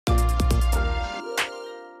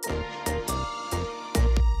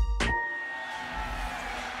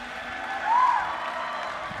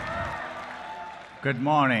Good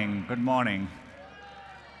morning. Good morning.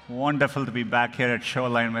 Wonderful to be back here at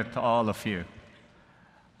Shoreline with all of you.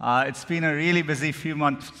 It's been a really busy few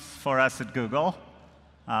months for us at Google.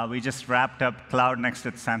 We just wrapped up Cloud Next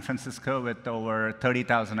at San Francisco with over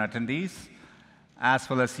 30,000 attendees, as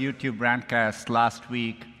well as YouTube Brandcast last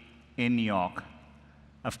week in New York.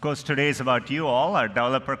 Of course, today is about you all, our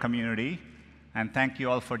developer community, and thank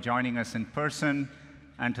you all for joining us in person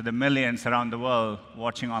and to the millions around the world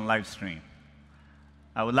watching on live stream.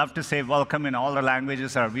 I would love to say welcome in all the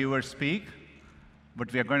languages our viewers speak,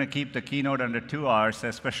 but we are going to keep the keynote under 2 hours,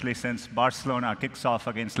 especially since Barcelona kicks off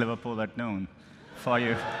against Liverpool at noon for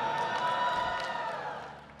you.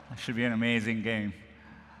 It should be an amazing game.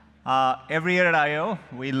 Every year at I/O,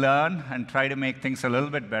 we learn and try to make things a little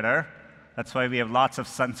bit better. That's why we have lots of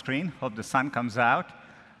sunscreen. Hope the sun comes out.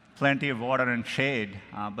 Plenty of water and shade.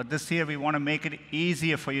 But this year, we want to make it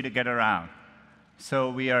easier for you to get around. So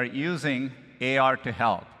we are using AR to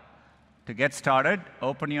help. To get started,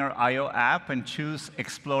 open your I/O app and choose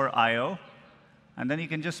Explore I/O, and then you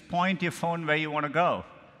can just point your phone where you want to go.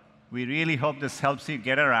 We really hope this helps you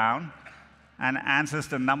get around and answers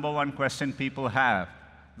the #1 question people have,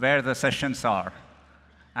 where the sessions are.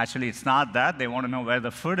 Actually, it's not that. They want to know where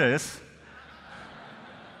the food is,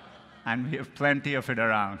 and we have plenty of it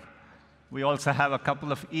around. We also have a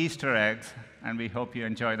couple of Easter eggs, and we hope you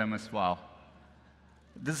enjoy them as well.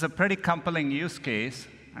 This is a pretty compelling use case,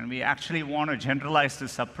 and we actually want to generalize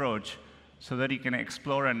this approach so that you can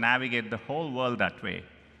explore and navigate the whole world that way.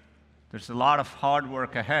 There's a lot of hard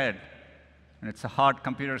work ahead, and it's a hard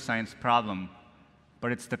computer science problem,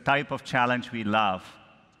 but it's the type of challenge we love.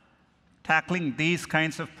 Tackling these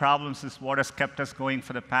kinds of problems is what has kept us going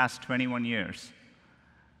for the past 21 years.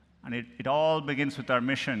 And it all begins with our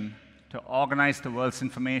mission to organize the world's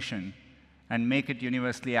information and make it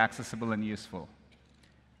universally accessible and useful.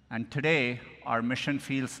 And today, our mission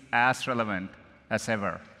feels as relevant as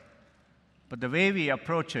ever. But the way we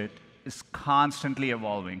approach it is constantly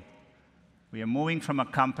evolving. We are moving from a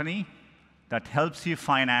company that helps you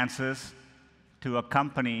find answers to a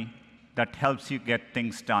company that helps you get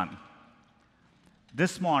things done.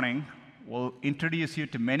 This morning, we'll introduce you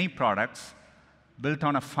to many products built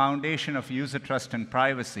on a foundation of user trust and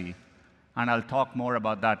privacy, and I'll talk more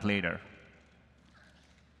about that later.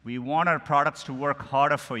 We want our products to work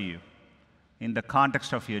harder for you in the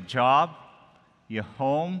context of your job, your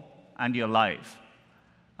home, and your life.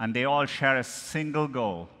 And they all share a single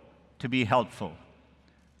goal: to be helpful.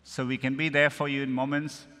 So we can be there for you in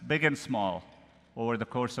moments, big and small, over the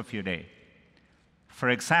course of your day. For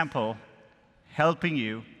example, helping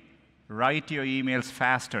you write your emails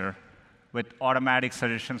faster with automatic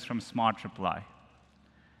suggestions from Smart Reply,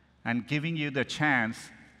 and giving you the chance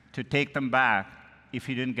to take them back if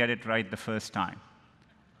you didn't get it right the first time.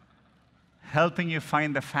 Helping you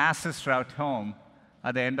find the fastest route home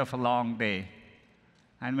at the end of a long day.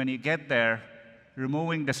 And when you get there,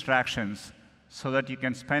 removing distractions so that you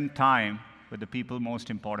can spend time with the people most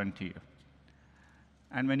important to you.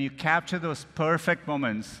 And when you capture those perfect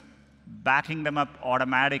moments, backing them up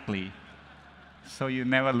automatically so you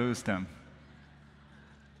never lose them.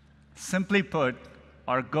 Simply put,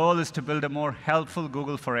 our goal is to build a more helpful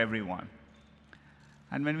Google for everyone.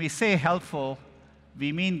 And when we say helpful,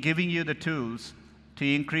 we mean giving you the tools to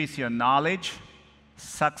increase your knowledge,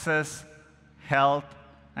 success, health,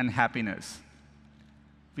 and happiness.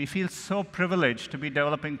 We feel so privileged to be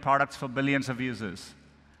developing products for billions of users.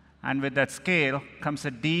 And with that scale comes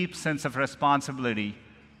a deep sense of responsibility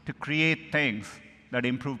to create things that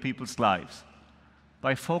improve people's lives.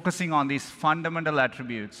 By focusing on these fundamental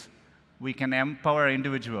attributes, we can empower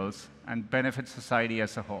individuals and benefit society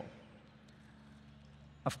as a whole.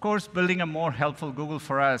 Of course, building a more helpful Google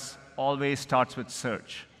for us always starts with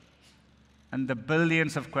search and the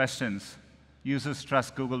billions of questions users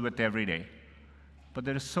trust Google with every day. But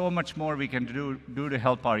there is so much more we can do to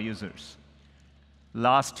help our users.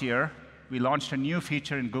 Last year, we launched a new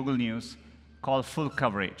feature in Google News called Full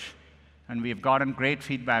Coverage, and we have gotten great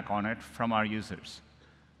feedback on it from our users.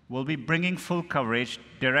 We'll be bringing full coverage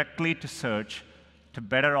directly to search to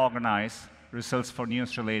better organize results for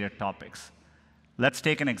news-related topics. Let's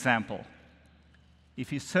take an example.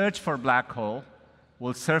 If you search for black hole,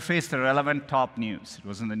 we'll surface the relevant top news. It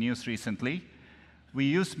was in the news recently. We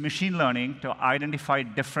use machine learning to identify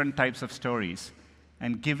different types of stories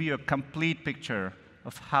and give you a complete picture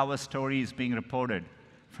of how a story is being reported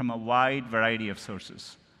from a wide variety of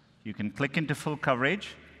sources. You can click into full coverage.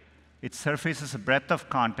 It surfaces a breadth of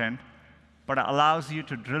content, but allows you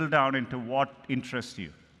to drill down into what interests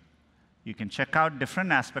you. You can check out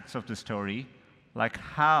different aspects of the story, like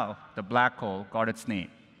how the black hole got its name.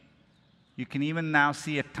 You can even now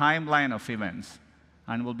see a timeline of events,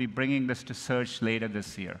 and we'll be bringing this to search later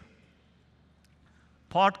this year.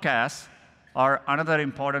 Podcasts are another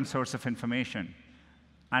important source of information,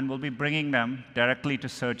 and we'll be bringing them directly to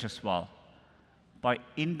search as well. By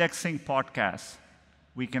indexing podcasts,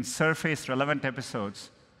 we can surface relevant episodes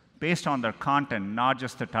based on their content, not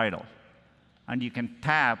just the title. And you can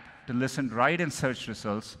tap to listen right in search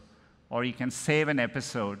results, or you can save an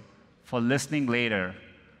episode for listening later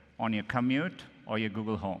on your commute or your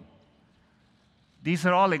Google Home. These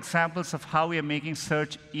are all examples of how we are making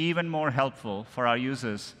search even more helpful for our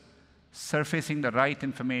users, surfacing the right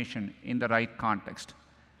information in the right context.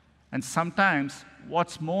 And sometimes,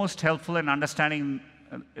 what's most helpful in understanding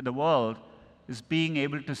the world is being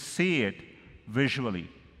able to see it visually.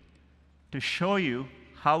 To show you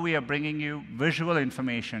how we are bringing you visual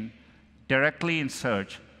information directly in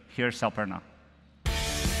search, here's Aparna.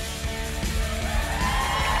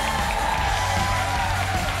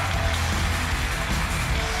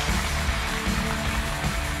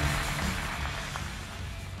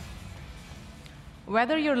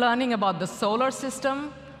 Whether you're learning about the solar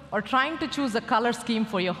system or trying to choose a color scheme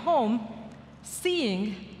for your home,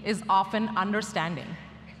 seeing is often understanding.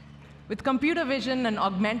 With computer vision and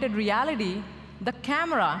augmented reality, the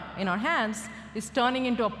camera in our hands is turning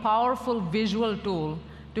into a powerful visual tool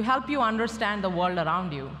to help you understand the world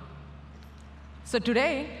around you. So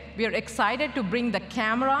today, we are excited to bring the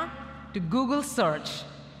camera to Google Search,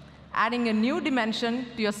 adding a new dimension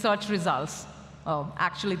to your search results. Oh,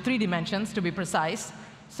 actually 3 dimensions to be precise.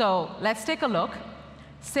 So let's take a look.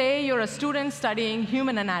 Say you're a student studying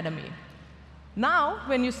human anatomy. Now,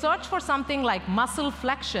 when you search for something like muscle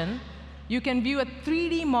flexion, you can view a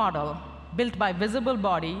 3D model built by Visible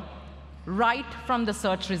Body right from the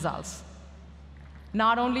search results.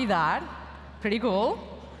 Not only that, pretty cool,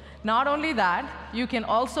 not only that, you can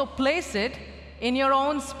also place it in your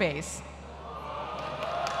own space.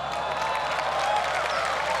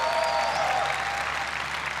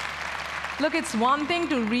 Look, it's one thing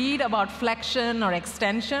to read about flexion or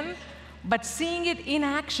extension, but seeing it in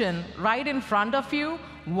action right in front of you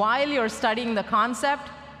while you're studying the concept,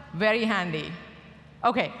 very handy.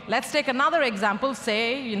 OK, let's take another example.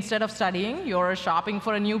 Say, instead of studying, you're shopping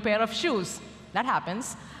for a new pair of shoes. That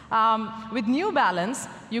happens. With New Balance,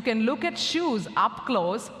 you can look at shoes up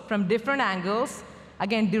close from different angles,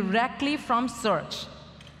 again, directly from search.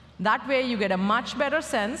 That way, you get a much better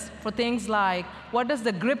sense for things like what does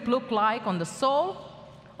the grip look like on the sole,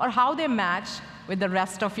 or how they match with the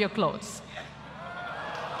rest of your clothes.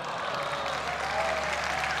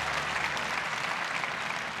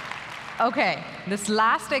 OK, this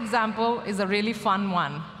last example is a really fun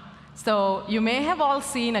one. So you may have all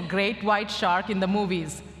seen a great white shark in the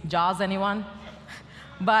movies. Jaws, anyone?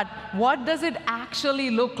 But what does it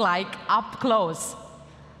actually look like up close?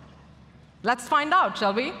 Let's find out,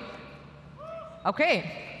 shall we?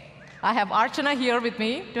 OK, I have Archana here with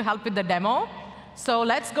me to help with the demo. So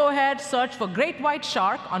let's go ahead, search for great white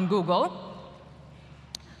shark on Google.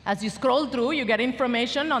 As you scroll through, you get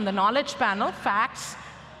information on the knowledge panel, facts,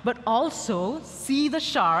 but also see the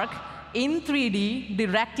shark in 3D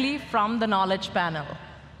directly from the knowledge panel.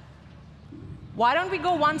 Why don't we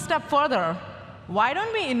go one step further? Why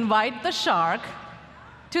don't we invite the shark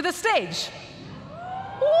to the stage?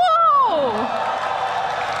 Whoa!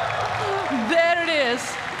 There it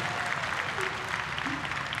is.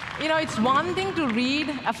 You know, it's one thing to read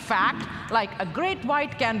a fact, like a great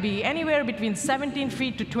white can be anywhere between 17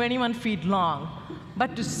 feet to 21 feet long.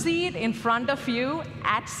 But to see it in front of you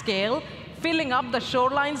at scale, filling up the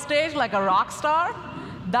shoreline stage like a rock star,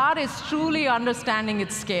 that is truly understanding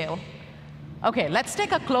its scale. OK, let's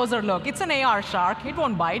take a closer look. It's an AR shark. It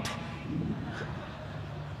won't bite.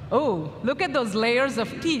 Oh, look at those layers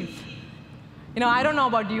of teeth. You know, I don't know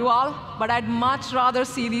about you all, but I'd much rather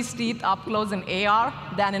see these teeth up close in AR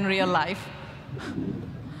than in real life.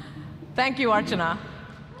 Thank you, Archana.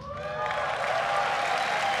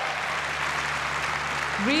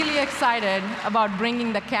 Really excited about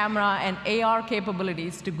bringing the camera and AR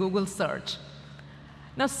capabilities to Google Search.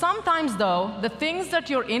 Now, sometimes, though, the things that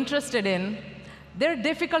you're interested in, they're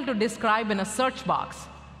difficult to describe in a search box.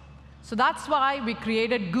 So that's why we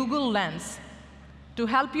created Google Lens, to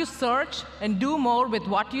help you search and do more with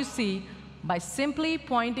what you see by simply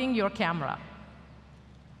pointing your camera.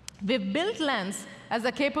 We've built Lens as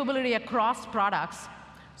a capability across products,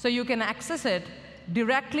 so you can access it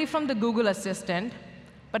directly from the Google Assistant,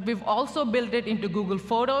 but we've also built it into Google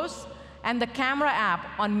Photos and the camera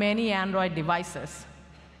app on many Android devices.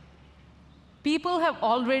 People have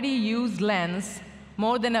already used Lens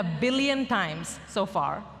more than 1 billion times so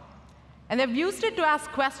far. And they've used it to ask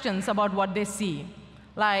questions about what they see,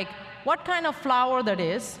 like what kind of flower that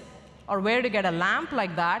is, or where to get a lamp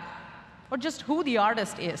like that, or just who the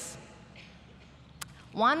artist is.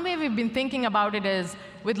 One way we've been thinking about it is,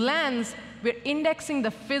 with Lens, we're indexing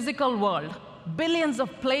the physical world, billions of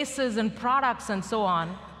places and products and so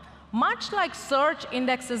on, much like search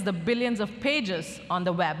indexes the billions of pages on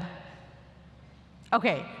the web.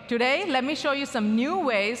 OK, today, let me show you some new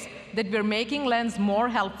ways that we're making Lens more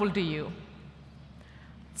helpful to you.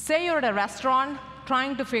 Say you're at a restaurant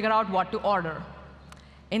trying to figure out what to order.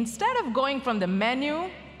 Instead of going from the menu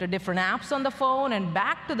to different apps on the phone and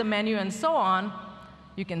back to the menu and so on,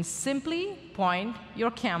 you can simply point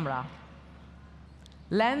your camera.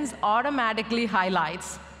 Lens automatically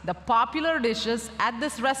highlights the popular dishes at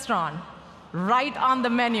this restaurant right on the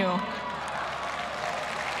menu.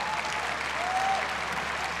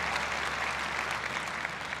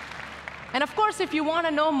 And of course, if you want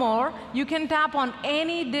to know more, you can tap on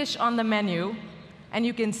any dish on the menu, and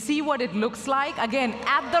you can see what it looks like, again,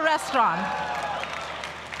 at the restaurant.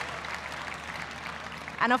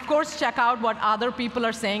 And of course, check out what other people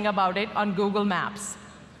are saying about it on Google Maps.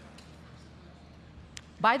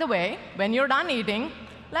 By the way, when you're done eating,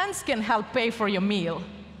 Lens can help pay for your meal.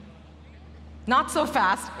 Not so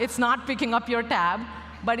fast. It's not picking up your tab,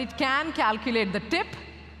 but it can calculate the tip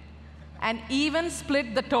and even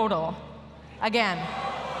split the total. Again,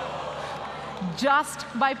 just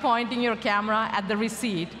by pointing your camera at the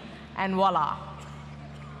receipt, and voila.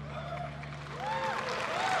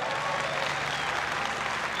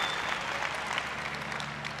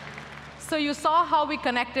 So you saw how we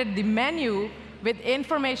connected the menu with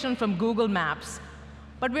information from Google Maps.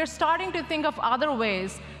 But we're starting to think of other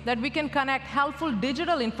ways that we can connect helpful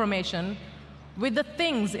digital information with the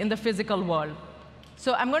things in the physical world.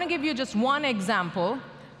 So I'm going to give you just one example.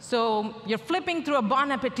 So you're flipping through a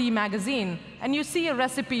Bon Appetit magazine, and you see a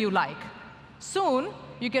recipe you like. Soon,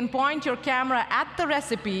 you can point your camera at the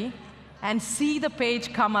recipe and see the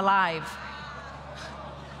page come alive,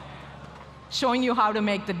 showing you how to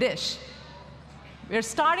make the dish. We're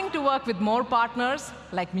starting to work with more partners,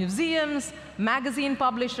 like museums, magazine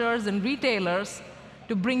publishers, and retailers,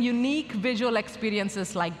 to bring unique visual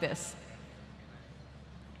experiences like this.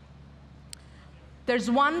 There's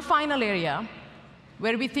one final area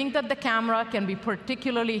where we think that the camera can be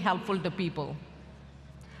particularly helpful to people.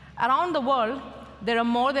 Around the world, there are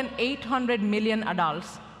more than 800 million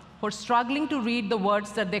adults who are struggling to read the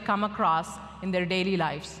words that they come across in their daily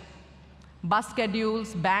lives: bus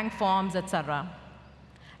schedules, bank forms, etc.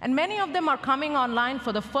 And many of them are coming online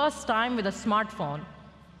for the first time with a smartphone.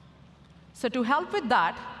 So to help with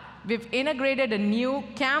that, we've integrated a new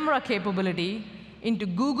camera capability into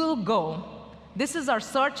Google Go. This is our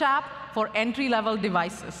search app for entry-level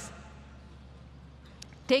devices.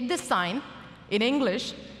 Take this sign in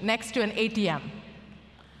English next to an ATM.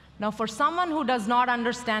 Now, for someone who does not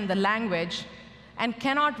understand the language and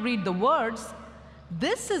cannot read the words,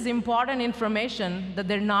 this is important information that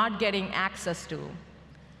they're not getting access to.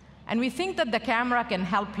 And we think that the camera can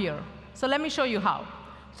help here. So let me show you how.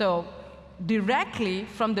 So directly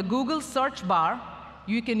from the Google search bar,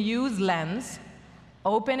 you can use Lens,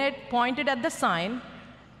 open it, point it at the sign,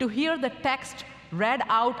 to hear the text read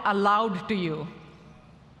out aloud to you.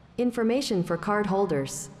 Information for card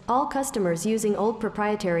holders. All customers using old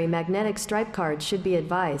proprietary magnetic stripe cards should be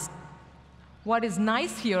advised. What is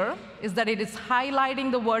nice here is that it is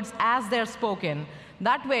highlighting the words as they're spoken.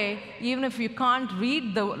 That way, even if you can't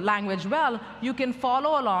read the language well, you can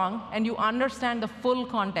follow along and you understand the full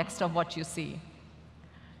context of what you see.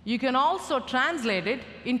 You can also translate it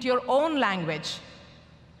into your own language,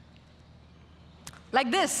 like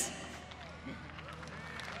this.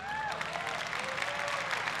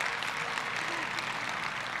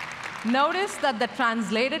 Notice that the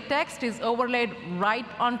translated text is overlaid right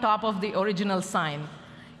on top of the original sign.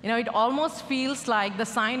 You know, it almost feels like the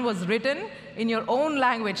sign was written in your own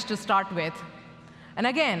language to start with. And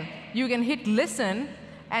again, you can hit listen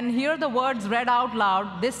and hear the words read out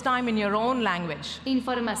loud, this time in your own language.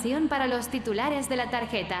 Información para los titulares de la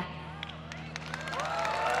tarjeta.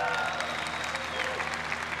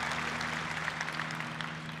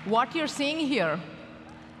 What you're seeing here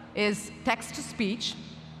is text-to-speech,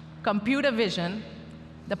 computer vision,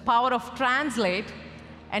 the power of translate,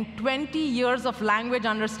 and 20 years of language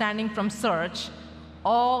understanding from search,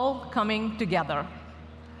 all coming together.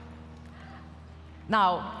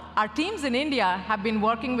 Now, our teams in India have been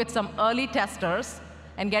working with some early testers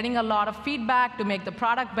and getting a lot of feedback to make the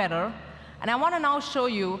product better. And I want to now show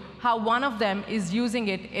you how one of them is using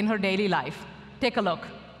it in her daily life. Take a look.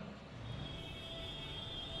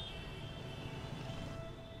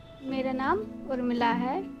 मेरा नाम उर्मिला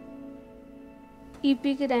है,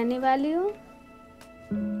 EP की रहने वाली हूँ।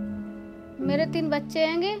 मेरे 3 बच्चे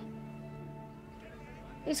हैंगे,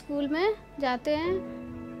 स्कूल में जाते हैं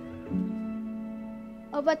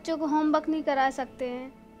और बच्चों को होमवर्क नहीं करा सकते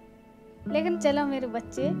हैं, लेकिन चलो मेरे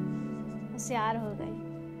बच्चे होशियार हो गए।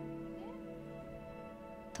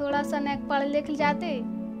 थोड़ा सा न पढ़ लिख जाते,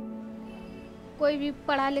 कोई भी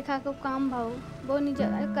पढ़ा लिखा को काम भाव वो नहीं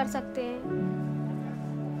कर सकते हैं।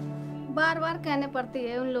 बार बार कहने पड़ती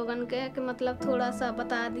है उन लोगन के कि मतलब थोड़ा सा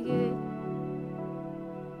बता दिए।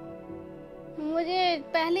 मुझे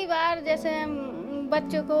पहली बार जैसे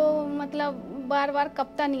बच्चों को मतलब बार बार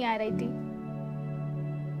कविता नहीं आ रही थी,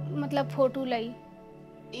 मतलब फोटो लाई।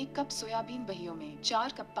 1 कप सोयाबीन बहियों में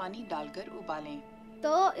 4 कप पानी डालकर उबालें।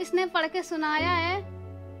 तो इसने पढ़ के सुनाया है,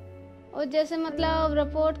 और जैसे मतलब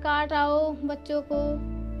रिपोर्ट कार्ड आओ बच्चों को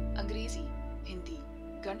अंग्रेजी, हिंदी,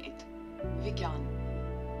 गणित, विज्ञान।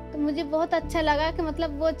 तो मुझे बहुत अच्छा लगा कि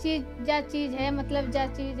मतलब वो चीज़ है, मतलब जा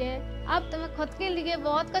चीज़ है। अब तो मैं खुद के लिए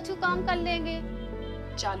बहुत कुछ काम कर लेंगे।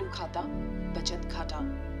 चालू खाता, बचत खाता।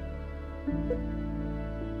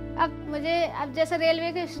 अब जैसे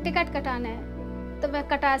रेलवे के टिकट कटाना है तो मैं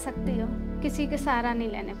कटा सकती हूँ, किसी के सहारा नहीं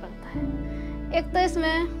लेने पड़ता है। एक तो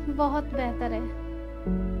इसमें बहुत बेहतर है।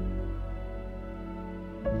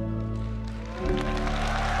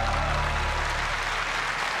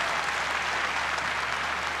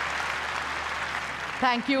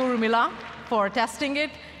 Thank you, Urmila, for testing it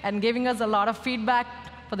and giving us a lot of feedback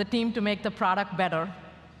for the team to make the product better.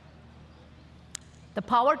 The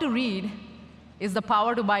power to read is the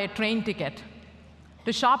power to buy a train ticket,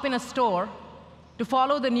 to shop in a store, to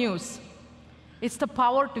follow the news. It's the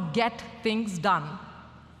power to get things done.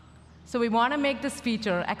 So we want to make this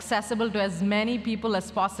feature accessible to as many people as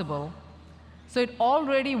possible. So it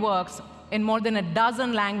already works in more than a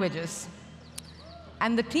dozen languages.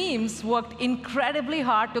 And the teams worked incredibly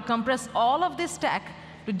hard to compress all of this tech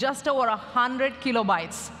to just over 100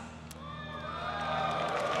 kilobytes.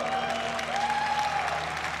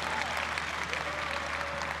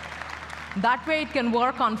 That way, it can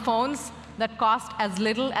work on phones that cost as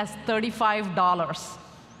little as $35.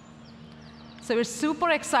 So we're super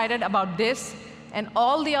excited about this and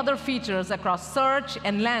all the other features across search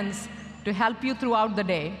and lens to help you throughout the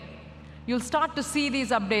day. You'll start to see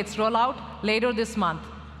these updates roll out later this month.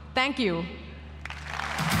 Thank you.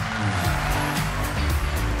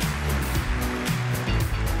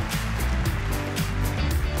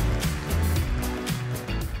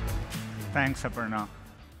 Thanks, Aparna.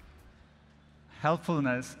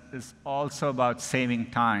 Helpfulness is also about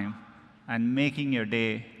saving time and making your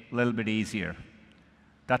day a little bit easier.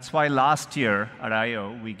 That's why last year at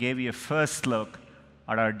I/O, we gave you a first look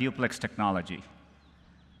at our duplex technology.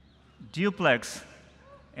 Duplex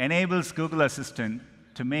enables Google Assistant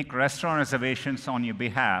to make restaurant reservations on your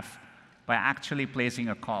behalf by actually placing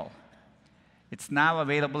a call. It's now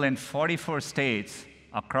available in 44 states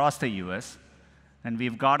across the US, and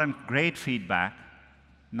we've gotten great feedback,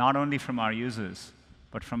 not only from our users,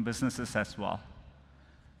 but from businesses as well.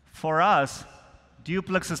 For us,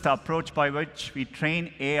 Duplex is the approach by which we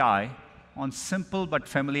train AI on simple but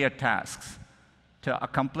familiar tasks to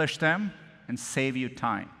accomplish them and save you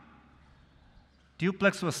time.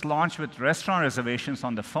 Duplex was launched with restaurant reservations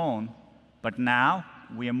on the phone, but now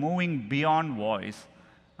we are moving beyond voice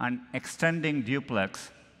and extending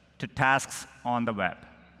Duplex to tasks on the web.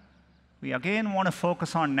 We again want to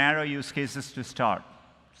focus on narrow use cases to start.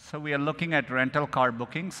 So we are looking at rental car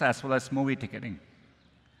bookings as well as movie ticketing.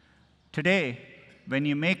 Today, when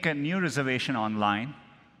you make a new reservation online,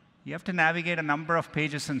 you have to navigate a number of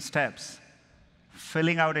pages and steps,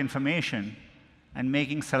 filling out information and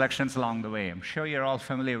making selections along the way. I'm sure you're all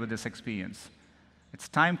familiar with this experience. It's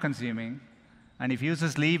time-consuming, and if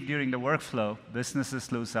users leave during the workflow,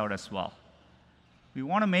 businesses lose out as well. We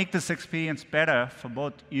want to make this experience better for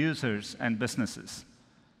both users and businesses.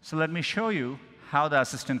 So let me show you how the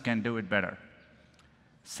assistant can do it better.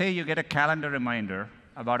 Say you get a calendar reminder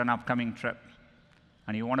about an upcoming trip,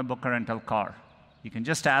 and you want to book a rental car. You can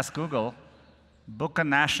just ask Google, book a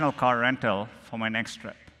national car rental for my next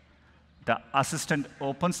trip. The assistant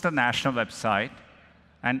opens the national website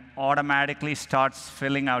and automatically starts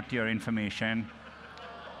filling out your information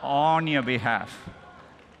on your behalf,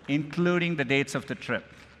 including the dates of the trip.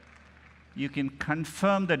 You can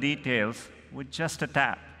confirm the details with just a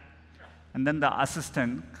tap. And then the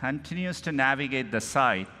assistant continues to navigate the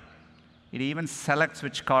site. It even selects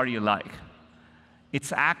which car you like.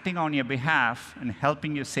 It's acting on your behalf and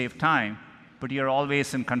helping you save time, but you're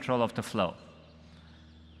always in control of the flow.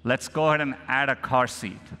 Let's go ahead and add a car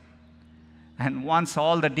seat. And once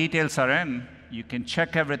all the details are in, you can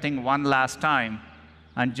check everything one last time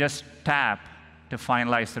and just tap to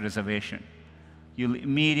finalize the reservation. You'll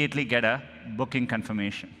immediately get a booking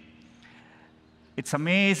confirmation. It's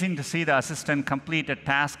amazing to see the assistant complete a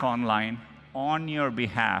task online on your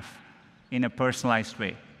behalf in a personalized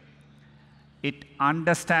way. It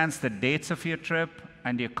understands the dates of your trip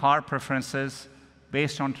and your car preferences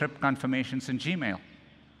based on trip confirmations in Gmail.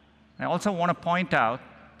 I also want to point out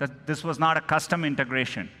that this was not a custom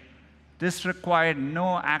integration. This required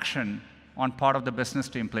no action on part of the business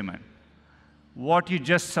to implement. What you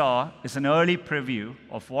just saw is an early preview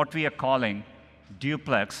of what we are calling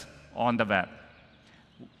Duplex on the web.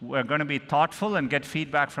 We're going to be thoughtful and get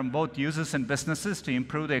feedback from both users and businesses to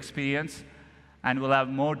improve the experience, and we'll have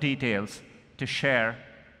more details to share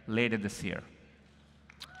later this year.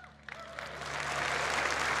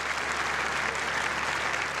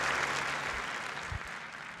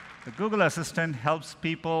 The Google Assistant helps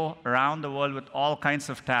people around the world with all kinds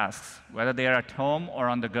of tasks, whether they are at home or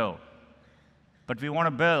on the go. But we want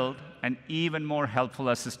to build an even more helpful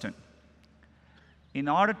assistant. In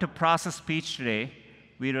order to process speech today,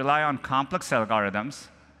 we rely on complex algorithms.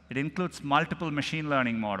 It includes multiple machine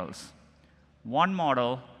learning models. One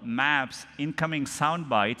model maps incoming sound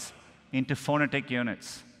bites into phonetic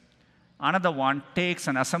units. Another one takes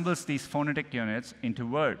and assembles these phonetic units into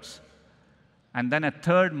words. And then a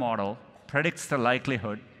third model predicts the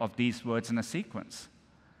likelihood of these words in a sequence.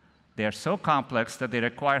 They are so complex that they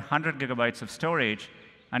require 100 gigabytes of storage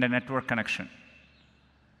and a network connection.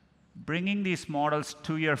 Bringing these models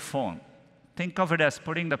to your phone, think of it as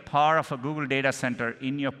putting the power of a Google data center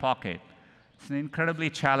in your pocket. It's an incredibly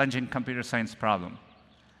challenging computer science problem.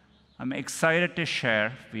 I'm excited to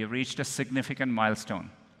share we have reached a significant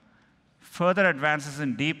milestone. Further advances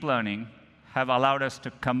in deep learning have allowed us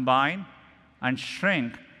to combine and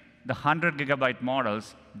shrink the 100 gigabyte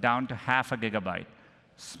models down to half a gigabyte,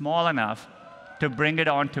 small enough to bring it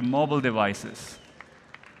onto mobile devices.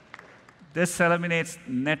 This eliminates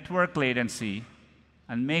network latency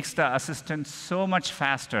and makes the assistant so much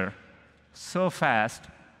faster, so fast,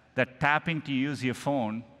 that tapping to use your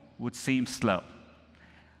phone would seem slow.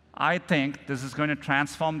 I think this is going to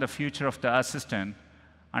transform the future of the assistant,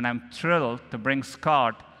 and I'm thrilled to bring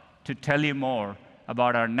Scott to tell you more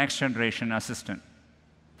about our next generation assistant.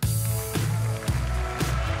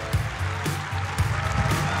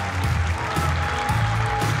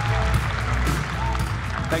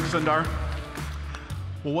 Thanks, Sundar.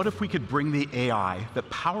 Well, what if we could bring the AI that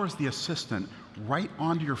powers the assistant right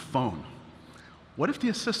onto your phone? What if the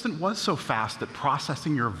assistant was so fast at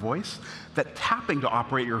processing your voice that tapping to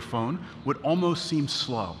operate your phone would almost seem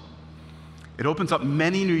slow? It opens up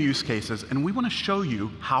many new use cases, and we want to show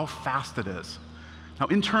you how fast it is. Now,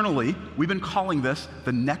 internally, we've been calling this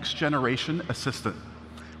the next generation assistant.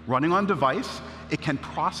 Running on device, it can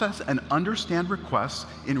process and understand requests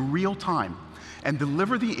in real time and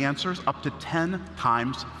deliver the answers up to 10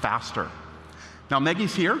 times faster. Now,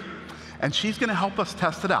 Maggie's here, and she's going to help us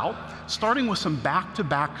test it out, starting with some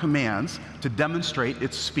back-to-back commands to demonstrate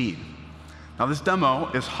its speed. Now, this demo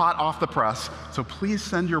is hot off the press, so please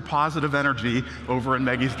send your positive energy over in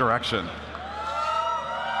Maggie's direction.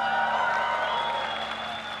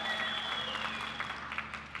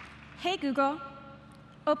 Hey Google,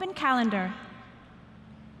 open Calendar,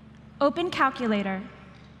 open Calculator,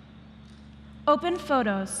 open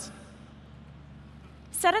Photos,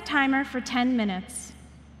 set a timer for 10 minutes.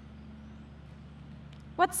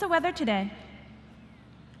 What's the weather today?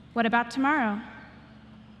 What about tomorrow?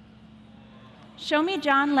 Show me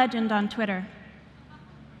John Legend on Twitter.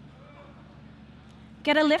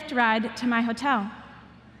 Get a Lyft ride to my hotel.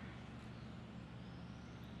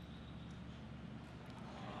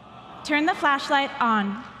 Turn the flashlight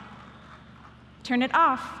on. Turn it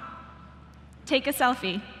off. Take a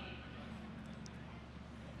selfie.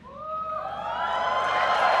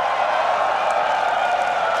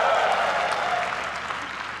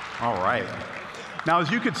 All right. Now,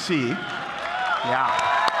 as you could see,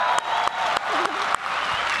 yeah.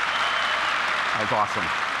 That was awesome.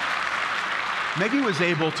 Maggie was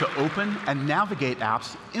able to open and navigate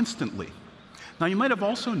apps instantly. Now, you might have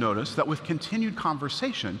also noticed that with continued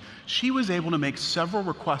conversation, she was able to make several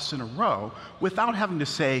requests in a row without having to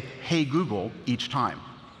say, "Hey, Google," each time.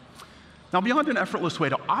 Now, beyond an effortless way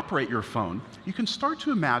to operate your phone, you can start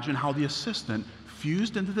to imagine how the assistant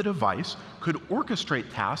fused into the device could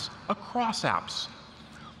orchestrate tasks across apps.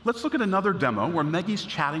 Let's look at another demo where Maggie's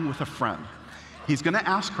chatting with a friend. He's going to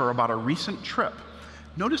ask her about a recent trip.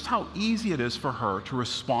 Notice how easy it is for her to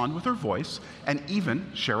respond with her voice and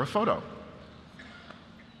even share a photo.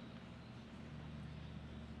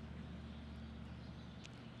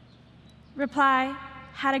 Reply,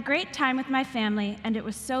 had a great time with my family, and it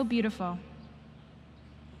was so beautiful.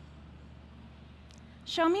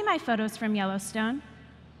 Show me my photos from Yellowstone.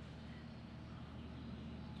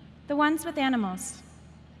 The ones with animals.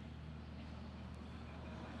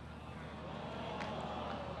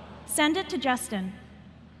 Send it to Justin.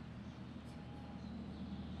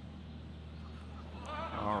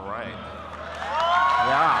 All right.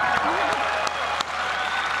 Yeah.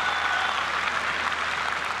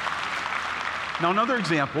 Now, another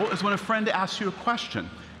example is when a friend asks you a question,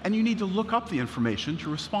 and you need to look up the information to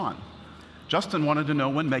respond. Justin wanted to know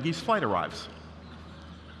when Maggie's flight arrives.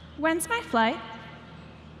 When's my flight?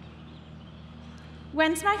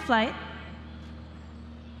 When's my flight?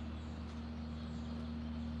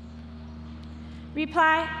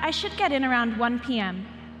 Reply, I should get in around 1 p.m.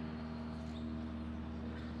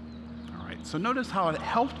 All right, so notice how it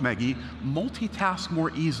helped Maggie multitask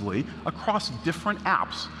more easily across different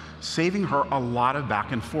apps, saving her a lot of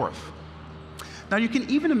back and forth. Now, you can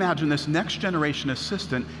even imagine this next generation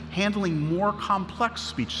assistant handling more complex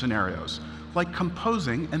speech scenarios, like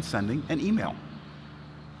composing and sending an email.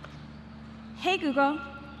 Hey Google,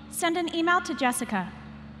 send an email to Jessica.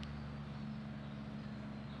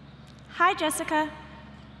 Hi Jessica.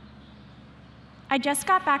 I just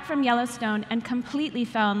got back from Yellowstone and completely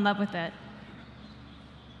fell in love with it.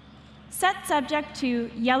 Set subject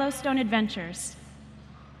to Yellowstone Adventures.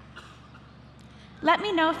 Let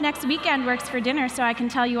me know if next weekend works for dinner so I can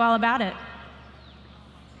tell you all about it.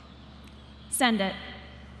 Send it.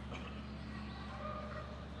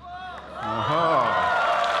 All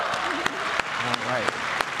right.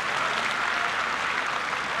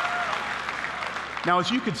 Now,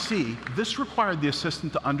 as you could see, this required the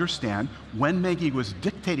assistant to understand when Maggie was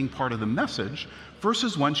dictating part of the message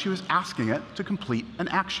versus when she was asking it to complete an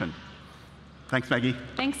action. Thanks, Maggie.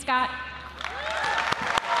 Thanks, Scott.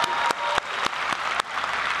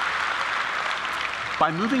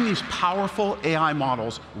 By moving these powerful AI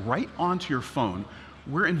models right onto your phone,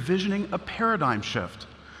 we're envisioning a paradigm shift.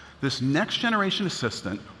 This next generation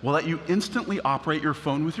assistant will let you instantly operate your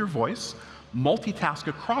phone with your voice, multitask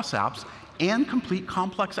across apps, and complete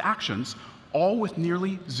complex actions, all with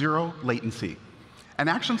nearly zero latency. And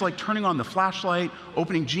actions like turning on the flashlight,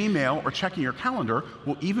 opening Gmail, or checking your calendar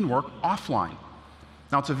will even work offline.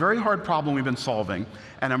 Now, it's a very hard problem we've been solving,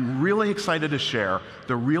 and I'm really excited to share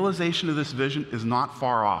the realization of this vision is not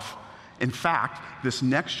far off. In fact, this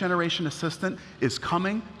next generation assistant is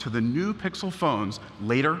coming to the new Pixel phones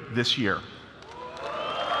later this year. All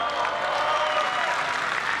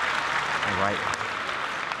right.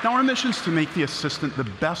 Now, our mission is to make the assistant the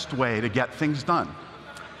best way to get things done.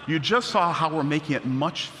 You just saw how we're making it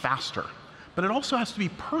much faster, but it also has to be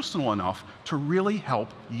personal enough to really help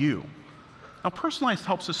you. Now, personalized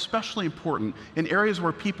help's especially important in areas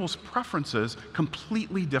where people's preferences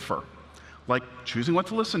completely differ, like choosing what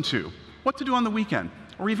to listen to, what to do on the weekend,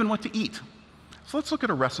 or even what to eat. So let's look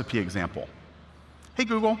at a recipe example. Hey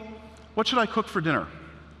Google, what should I cook for dinner?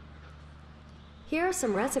 Here are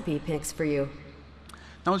some recipe picks for you.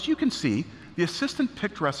 Now, as you can see, the assistant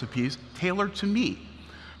picked recipes tailored to me.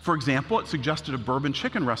 For example, it suggested a bourbon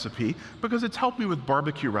chicken recipe because it's helped me with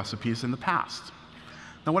barbecue recipes in the past.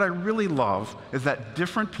 Now, what I really love is that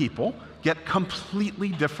different people get completely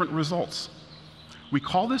different results. We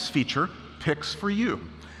call this feature Picks for You,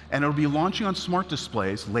 and it'll be launching on smart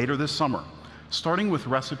displays later this summer, starting with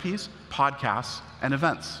recipes, podcasts, and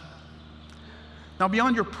events. Now,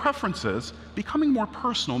 beyond your preferences, becoming more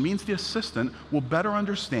personal means the assistant will better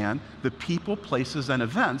understand the people, places, and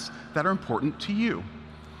events that are important to you.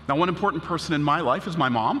 Now, one important person in my life is my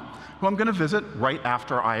mom, who I'm going to visit right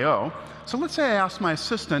after I.O. So let's say I ask my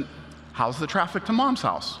assistant, how's the traffic to Mom's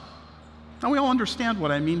house? Now, we all understand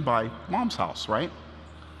what I mean by Mom's house, right?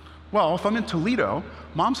 Well, if I'm in Toledo,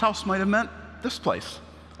 Mom's house might have meant this place,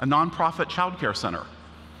 a nonprofit childcare center.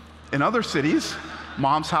 In other cities,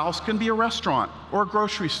 Mom's house can be a restaurant or a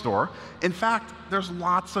grocery store. In fact, there's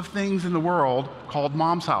lots of things in the world called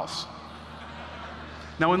Mom's house.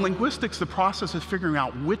 Now, in linguistics, the process of figuring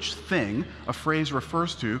out which thing a phrase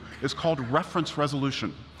refers to is called reference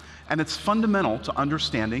resolution, and it's fundamental to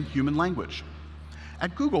understanding human language.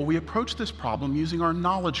 At Google, we approach this problem using our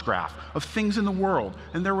knowledge graph of things in the world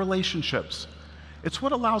and their relationships. It's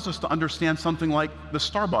what allows us to understand something like the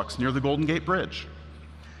Starbucks near the Golden Gate Bridge.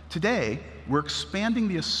 Today, we're expanding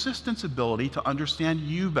the assistant's ability to understand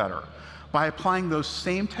you better by applying those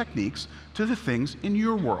same techniques to the things in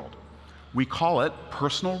your world. We call it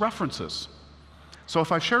personal references. So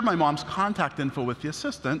if I've shared my mom's contact info with the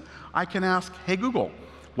assistant, I can ask, hey Google,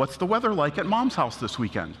 what's the weather like at Mom's house this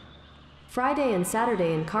weekend? Friday and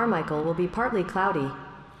Saturday in Carmichael will be partly cloudy.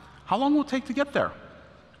 How long will it take to get there?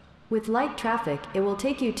 With light traffic, it will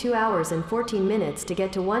take you 2 hours and 14 minutes to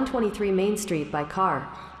get to 123 Main Street by car.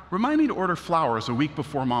 Remind me to order flowers a week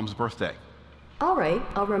before Mom's birthday. All right,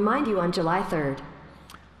 I'll remind you on July 3rd.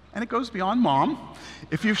 And it goes beyond Mom.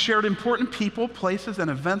 If you've shared important people, places, and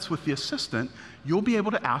events with the assistant, you'll be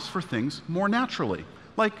able to ask for things more naturally,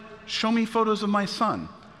 like show me photos of my son,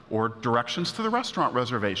 or directions to the restaurant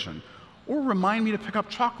reservation, or remind me to pick up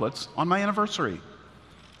chocolates on my anniversary.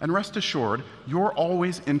 And rest assured, you're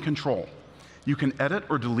always in control. You can edit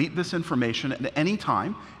or delete this information at any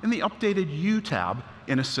time in the updated You tab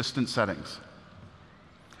in Assistant Settings.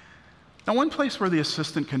 Now, one place where the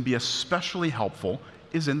assistant can be especially helpful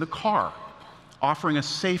is in the car, offering a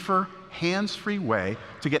safer, hands-free way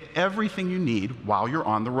to get everything you need while you're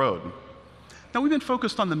on the road. Now, we've been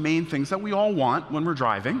focused on the main things that we all want when we're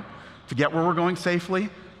driving: to get where we're going safely,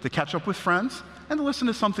 to catch up with friends, and to listen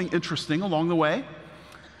to something interesting along the way.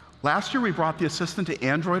 Last year, we brought the assistant to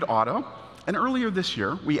Android Auto, and earlier this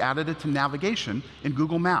year, we added it to navigation in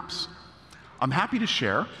Google Maps. I'm happy to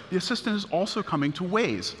share the assistant is also coming to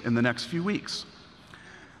Waze in the next few weeks.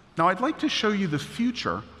 Now, I'd like to show you the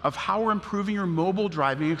future of how we're improving your mobile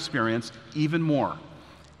driving experience even more,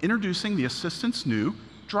 introducing the assistant's new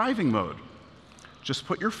driving mode. Just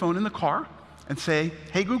put your phone in the car and say,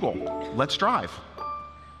 "Hey Google, let's drive."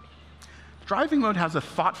 Driving mode has a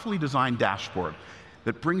thoughtfully designed dashboard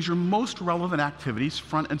that brings your most relevant activities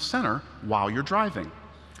front and center while you're driving,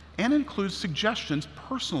 and includes suggestions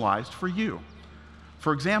personalized for you.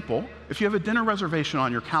 For example, if you have a dinner reservation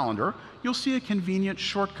on your calendar, you'll see a convenient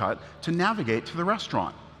shortcut to navigate to the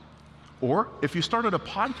restaurant. Or if you started a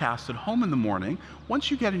podcast at home in the morning, once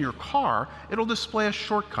you get in your car, it'll display a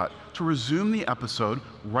shortcut to resume the episode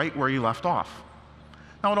right where you left off.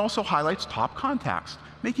 Now, it also highlights top contacts,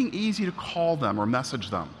 making it easy to call them or message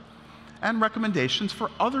them, and recommendations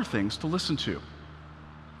for other things to listen to.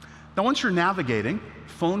 Now, once you're navigating,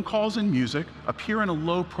 phone calls and music appear in a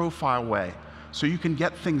low-profile way, so you can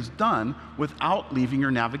get things done without leaving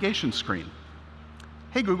your navigation screen.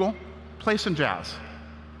 Hey Google, play some jazz.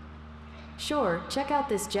 Sure, check out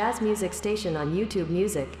this jazz music station on YouTube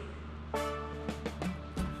Music.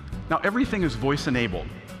 Now, everything is voice-enabled,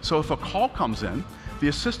 so if a call comes in, the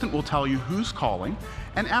assistant will tell you who's calling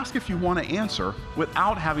and ask if you want to answer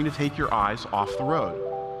without having to take your eyes off the road.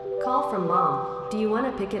 Call from Mom. Do you want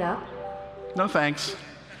to pick it up? No thanks.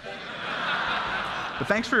 But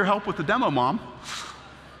thanks for your help with the demo, Mom.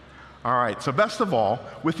 All right, so best of all,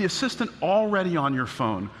 with the assistant already on your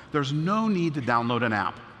phone, there's no need to download an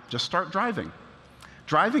app. Just start driving.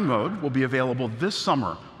 Driving mode will be available this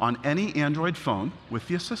summer on any Android phone with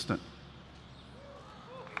the assistant.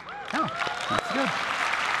 Yeah, that's good.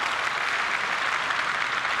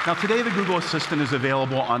 Now, today, the Google Assistant is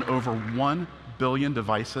available on over 1 billion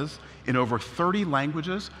devices in over 30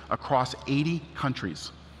 languages across 80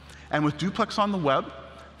 countries. And with Duplex on the web,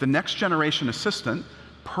 the next generation assistant,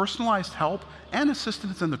 personalized help, and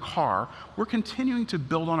assistance in the car, we're continuing to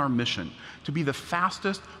build on our mission to be the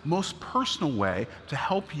fastest, most personal way to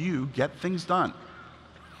help you get things done.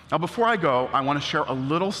 Now, before I go, I want to share a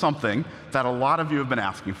little something that a lot of you have been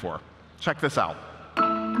asking for. Check this out.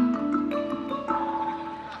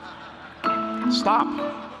 Stop.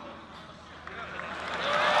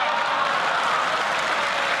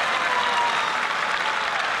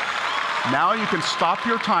 Now you can stop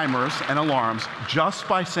your timers and alarms just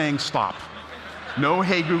by saying stop. No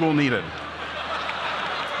Hey Google needed.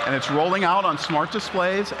 And it's rolling out on smart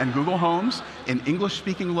displays and Google Homes in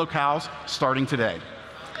English-speaking locales starting today.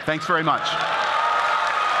 Thanks very much.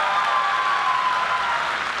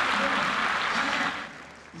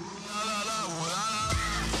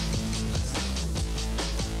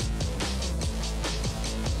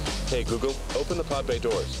 Hey Google, open the pod bay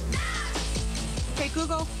doors. Hey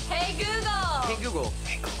Google. Hey Google. Hey Google.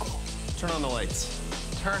 Hey Google, turn on the lights.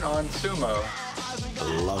 Turn on Sumo.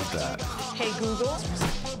 I love that. Hey Google.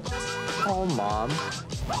 Oh, Mom.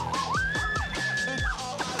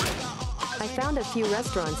 I found a few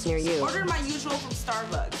restaurants near you. Order my usual from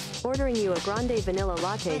Starbucks. Ordering you a grande vanilla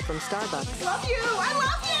latte from Starbucks. Love you! I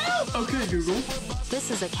love you! Okay, Google. This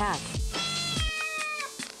is a cat.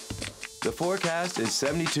 The forecast is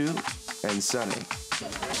 72 and sunny.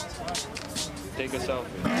 Take a selfie.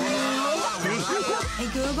 Hey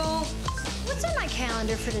Google, what's on my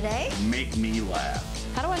calendar for today? Make me laugh.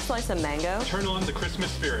 How do I slice a mango? Turn on the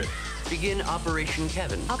Christmas spirit. Begin Operation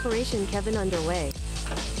Kevin. Operation Kevin underway.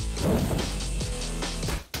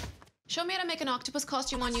 Show me how to make an octopus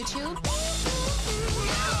costume on YouTube.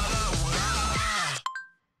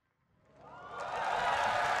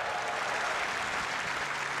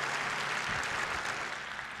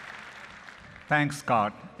 Thanks,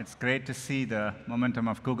 Scott. It's great to see the momentum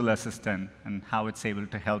of Google Assistant and how it's able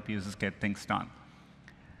to help users get things done.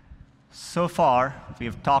 So far,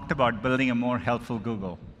 we've talked about building a more helpful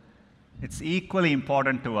Google. It's equally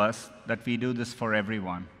important to us that we do this for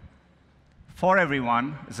everyone. For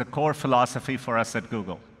everyone is a core philosophy for us at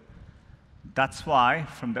Google. That's why,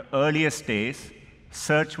 from the earliest days,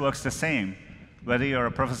 search works the same, whether you're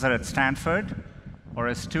a professor at Stanford or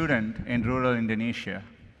a student in rural Indonesia.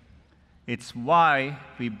 It's why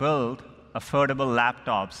we build affordable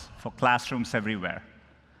laptops for classrooms everywhere.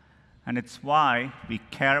 And it's why we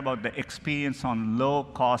care about the experience on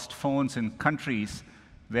low-cost phones in countries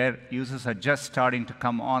where users are just starting to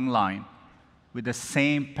come online with the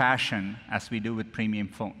same passion as we do with premium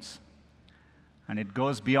phones. And it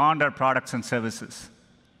goes beyond our products and services.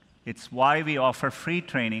 It's why we offer free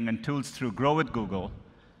training and tools through Grow with Google,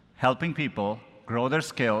 helping people grow their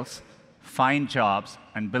skills, find jobs,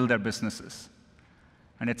 and build their businesses.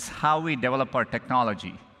 And it's how we develop our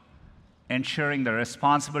technology, ensuring the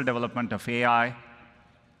responsible development of AI,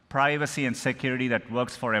 privacy and security that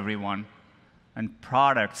works for everyone, and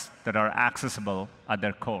products that are accessible at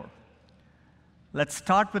their core. Let's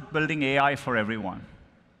start with building AI for everyone.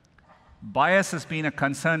 Bias has been a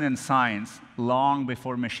concern in science long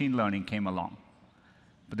before machine learning came along.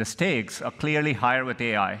 But the stakes are clearly higher with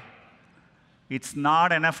AI. It's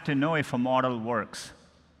not enough to know if a model works.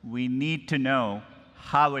 We need to know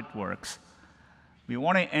how it works. We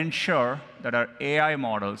want to ensure that our AI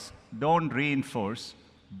models don't reinforce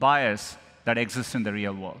bias that exists in the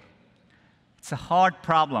real world. It's a hard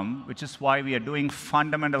problem, which is why we are doing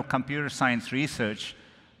fundamental computer science research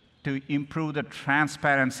to improve the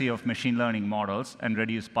transparency of machine learning models and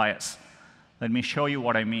reduce bias. Let me show you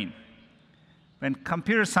what I mean. When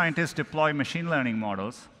computer scientists deploy machine learning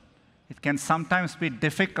models, it can sometimes be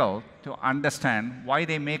difficult to understand why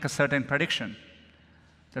they make a certain prediction.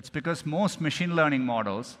 That's because most machine learning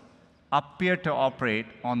models appear to operate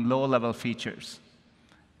on low-level features.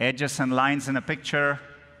 Edges and lines in a picture,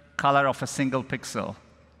 color of a single pixel.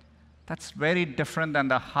 That's very different than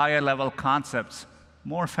the higher-level concepts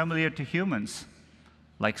more familiar to humans,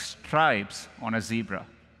 like stripes on a zebra.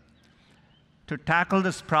 To tackle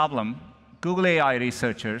this problem, Google AI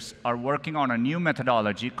researchers are working on a new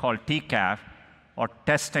methodology called TCAV, or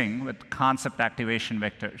testing with concept activation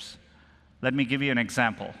vectors. Let me give you an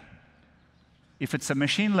example. If it's a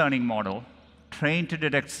machine learning model trained to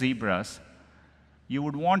detect zebras, you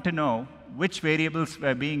would want to know which variables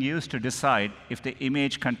were being used to decide if the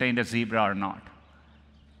image contained a zebra or not.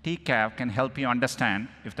 TCAV can help you understand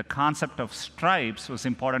if the concept of stripes was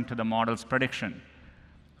important to the model's prediction.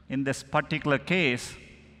 In this particular case,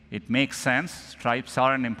 it makes sense. Stripes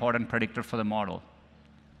are an important predictor for the model.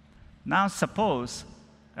 Now suppose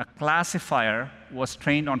a classifier was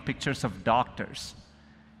trained on pictures of doctors.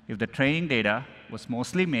 If the training data was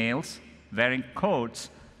mostly males wearing coats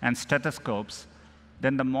and stethoscopes,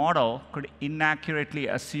 then the model could inaccurately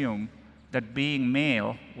assume that being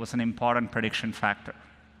male was an important prediction factor.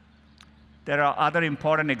 There are other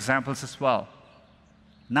important examples as well.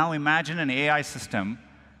 Now imagine an AI system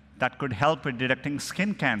that could help with detecting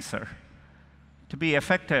skin cancer. To be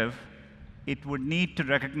effective, it would need to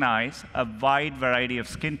recognize a wide variety of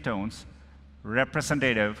skin tones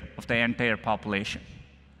representative of the entire population.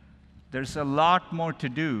 There's a lot more to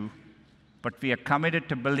do, but we are committed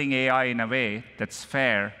to building AI in a way that's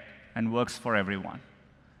fair and works for everyone,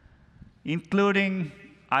 including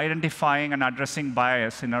identifying and addressing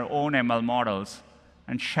bias in our own ML models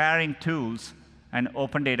and sharing tools and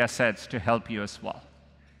open data sets to help you as well.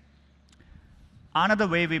 Another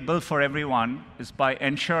way we build for everyone is by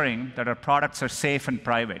ensuring that our products are safe and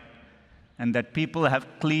private, and that people have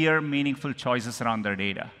clear, meaningful choices around their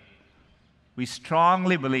data. We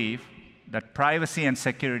strongly believe that privacy and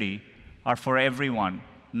security are for everyone,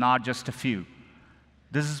 not just a few.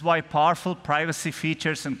 This is why powerful privacy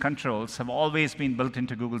features and controls have always been built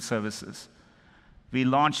into Google services. We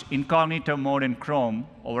launched incognito mode in Chrome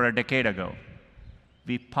over a decade ago.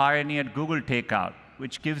 We pioneered Google Takeout,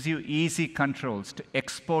 which gives you easy controls to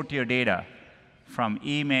export your data from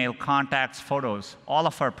email, contacts, photos, all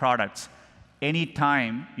of our products,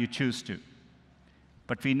 anytime you choose to.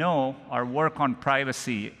 But we know our work on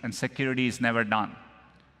privacy and security is never done.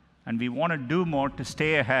 And we want to do more to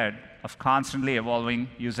stay ahead of constantly evolving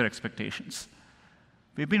user expectations.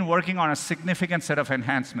 We've been working on a significant set of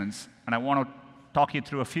enhancements, and I want to talk you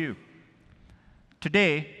through a few.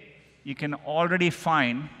 Today, you can already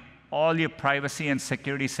find all your privacy and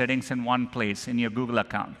security settings in one place in your Google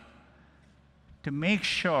account. To make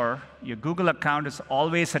sure your Google account is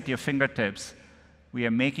always at your fingertips, we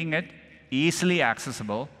are making it easily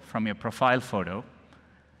accessible from your profile photo.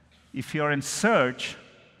 If you're in search,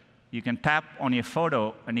 you can tap on your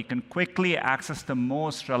photo, and you can quickly access the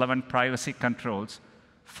most relevant privacy controls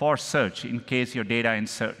for search in case your data in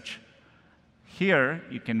search. Here,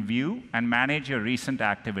 you can view and manage your recent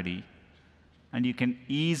activity, and you can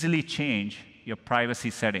easily change your privacy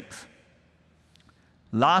settings.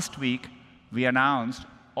 Last week, we announced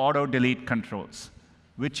auto delete controls,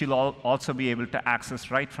 which you'll also be able to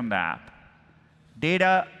access right from the app.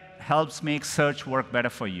 Data helps make search work better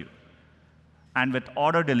for you. And with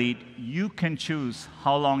auto delete, you can choose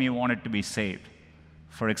how long you want it to be saved.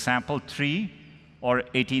 For example, 3 or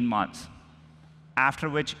 18 months, after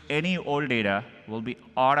which any old data will be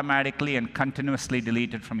automatically and continuously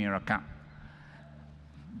deleted from your account.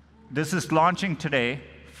 This is launching today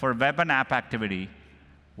for web and app activity.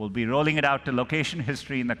 We'll be rolling it out to location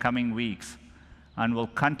history in the coming weeks, and we'll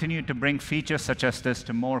continue to bring features such as this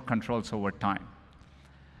to more controls over time.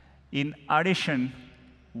 In addition,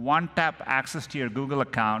 one-tap access to your Google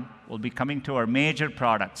account will be coming to our major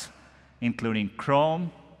products, including Chrome,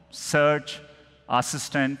 Search,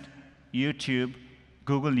 Assistant, YouTube,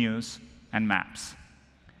 Google News, and Maps.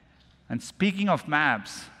 And speaking of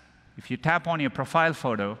Maps, if you tap on your profile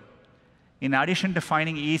photo, in addition to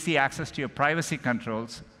finding easy access to your privacy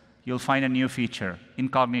controls, you'll find a new feature,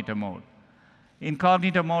 Incognito Mode.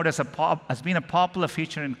 Incognito Mode has been a popular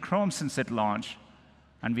feature in Chrome since it launched,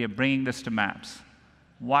 and we are bringing this to Maps.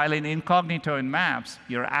 While in Incognito in Maps,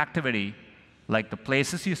 your activity, like the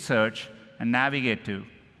places you search and navigate to,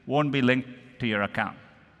 won't be linked to your account.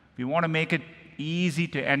 We want to make it easy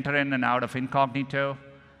to enter in and out of Incognito,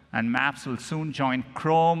 and Maps will soon join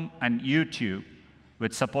Chrome and YouTube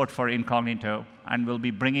with support for Incognito, and we'll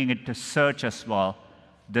be bringing it to Search as well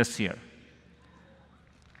this year.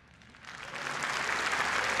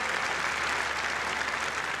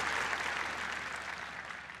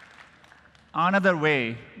 Another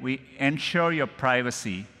way we ensure your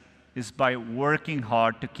privacy is by working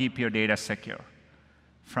hard to keep your data secure.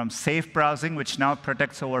 From safe browsing, which now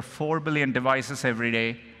protects over 4 billion devices every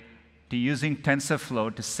day, to using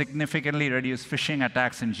TensorFlow to significantly reduce phishing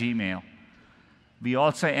attacks in Gmail. We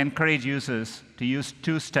also encourage users to use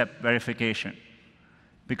two-step verification,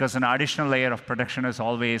 because an additional layer of protection is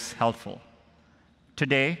always helpful.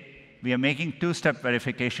 Today, we are making two-step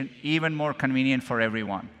verification even more convenient for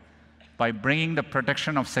everyone by bringing the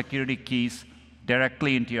protection of security keys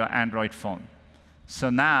directly into your Android phone.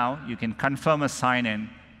 So now you can confirm a sign-in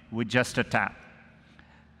with just a tap.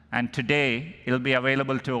 And today, it'll be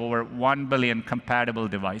available to over 1 billion compatible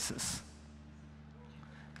devices.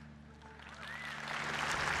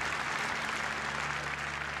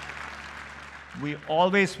 We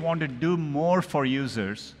always want to do more for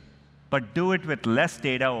users, but do it with less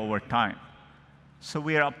data over time. So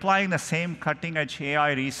we are applying the same cutting-edge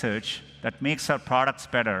AI research that makes our products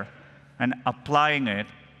better and applying it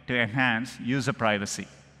to enhance user privacy.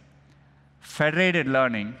 Federated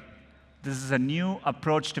learning, this is a new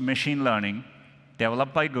approach to machine learning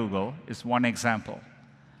developed by Google, is one example.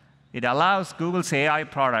 It allows Google's AI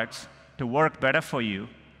products to work better for you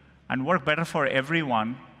and work better for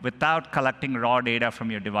everyone without collecting raw data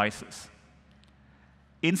from your devices.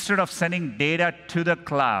 Instead of sending data to the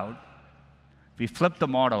cloud, we flip the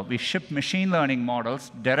model. We ship machine learning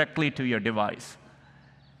models directly to your device.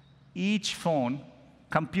 Each phone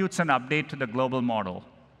computes an update to the global model,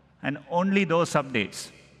 and only those updates,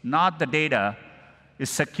 not the data, is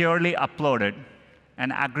securely uploaded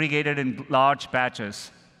and aggregated in large batches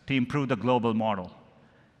to improve the global model.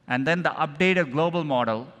 And then the updated global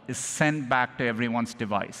model is sent back to everyone's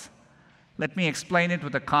device. Let me explain it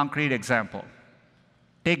with a concrete example.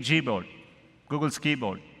 Take Gboard, Google's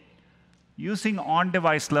keyboard. Using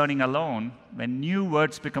on-device learning alone, when new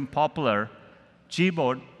words become popular,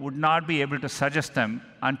 Gboard would not be able to suggest them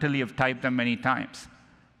until you've typed them many times.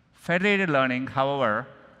 Federated learning, however,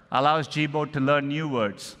 allows Gboard to learn new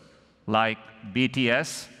words like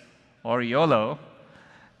BTS or YOLO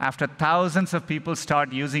after thousands of people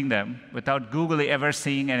start using them without Google ever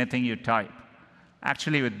seeing anything you type.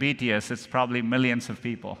 Actually, with BTS, it's probably millions of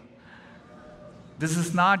people. This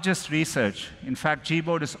is not just research. In fact,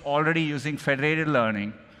 Gboard is already using federated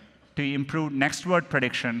learning to improve next word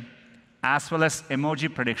prediction as well as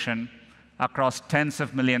emoji prediction across tens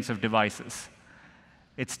of millions of devices.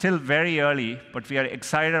 It's still very early, but we are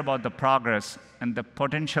excited about the progress and the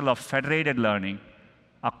potential of federated learning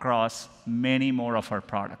across many more of our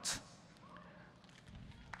products.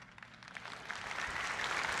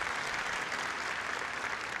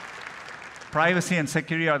 Privacy and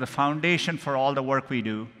security are the foundation for all the work we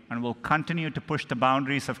do, and we'll continue to push the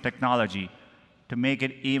boundaries of technology to make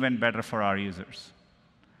it even better for our users.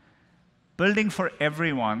 Building for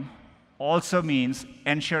everyone also means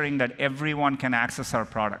ensuring that everyone can access our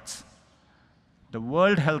products. The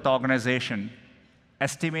World Health Organization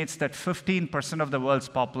estimates that 15% of the world's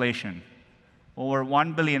population, over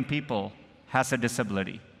 1 billion people, has a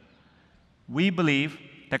disability. We believe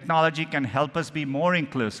technology can help us be more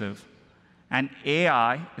inclusive, and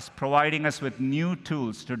AI is providing us with new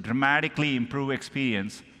tools to dramatically improve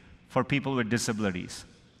experience for people with disabilities.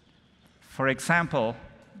 For example,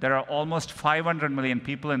 there are almost 500 million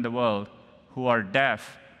people in the world who are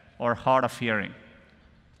deaf or hard of hearing.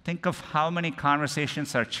 Think of how many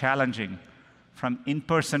conversations are challenging, from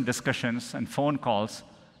in-person discussions and phone calls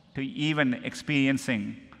to even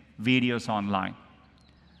experiencing videos online.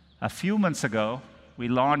 A few months ago, we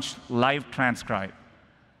launched Live Transcribe,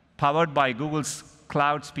 powered by Google's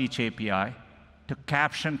Cloud Speech API, to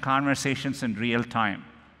caption conversations in real time.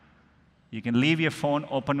 You can leave your phone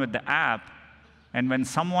open with the app, and when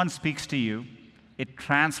someone speaks to you, it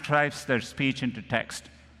transcribes their speech into text.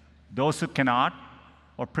 Those who cannot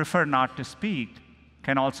or prefer not to speak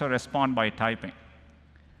can also respond by typing.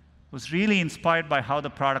 I was really inspired by how the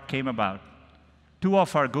product came about. Two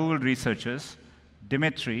of our Google researchers,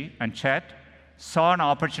 Dimitri and Chet, saw an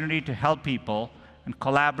opportunity to help people and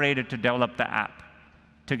collaborated to develop the app.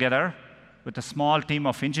 Together, with a small team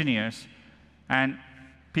of engineers and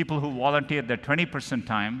people who volunteered their 20%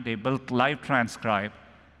 time, they built Live Transcribe,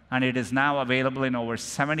 and it is now available in over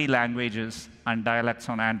 70 languages and dialects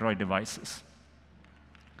on Android devices.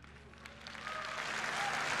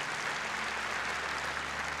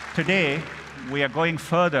 Today, we are going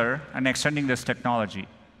further and extending this technology.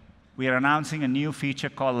 We are announcing a new feature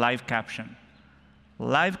called Live Caption.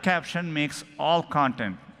 Live Caption makes all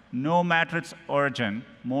content, no matter its origin,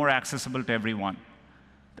 more accessible to everyone.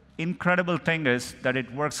 The incredible thing is that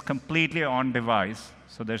it works completely on device,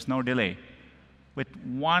 so there's no delay. With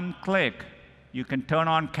one click, you can turn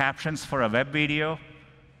on captions for a web video,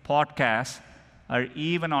 podcast, or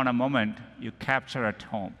even on a moment you capture at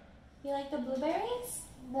home. You like the blueberries?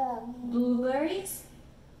 The blueberries?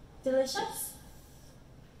 Delicious?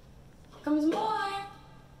 Here comes more.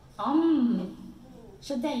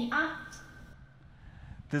 Should they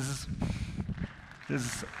This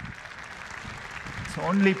is it's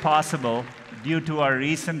only possible due to our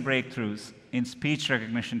recent breakthroughs in speech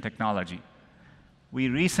recognition technology. We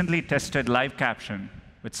recently tested live caption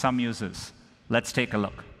with some users. Let's take a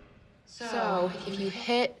look. So if you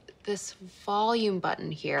hit this volume button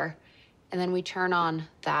here, and then we turn on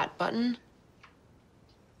that button,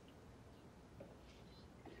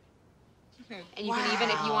 and you can even,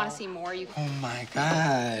 if you want to see more, you can. Oh my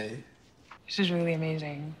God. This is really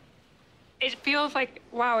amazing. It feels like,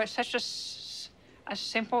 wow, it's such a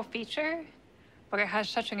simple feature, but it has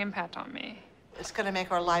such an impact on me. It's going to make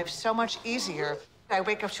our lives so much easier. I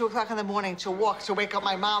wake up 2 o'clock in the morning to wake up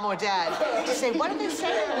my mom or dad to say, what are they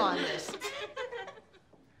saying on this?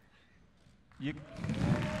 You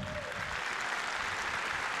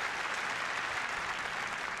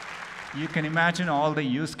can imagine all the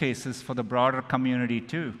use cases for the broader community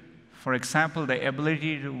too. For example, the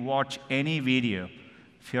ability to watch any video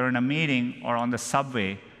if you're in a meeting or on the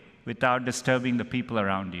subway without disturbing the people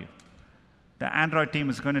around you. The Android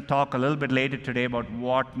team is going to talk a little bit later today about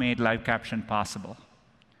what made live caption possible.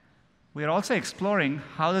 We are also exploring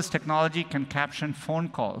how this technology can caption phone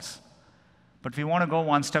calls. But we want to go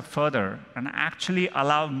one step further and actually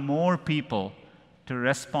allow more people to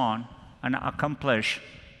respond and accomplish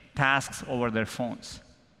tasks over their phones.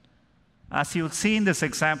 As you'll see in this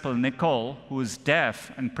example, Nicole, who is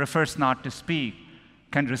deaf and prefers not to speak,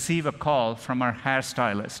 can receive a call from her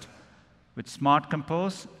hairstylist. With Smart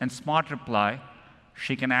Compose and Smart Reply,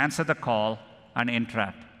 she can answer the call and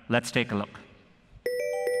interact. Let's take a look.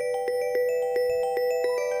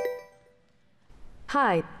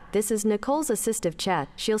 Hi, this is Nicole's assistive chat.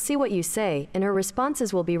 She'll see what you say, and her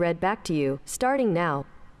responses will be read back to you, starting now.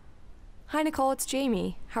 Hi, Nicole, it's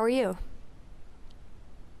Jamie. How are you?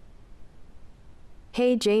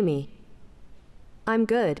 Hey, Jamie. I'm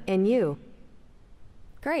good, and you?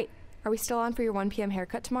 Great. Are we still on for your 1 p.m.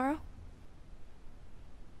 haircut tomorrow?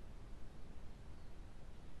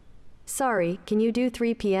 Sorry, can you do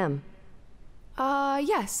 3 p.m.?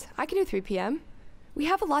 Yes, I can do 3 p.m. We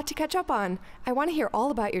have a lot to catch up on. I want to hear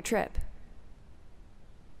all about your trip.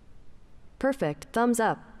 Perfect. Thumbs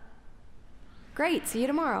up. Great. See you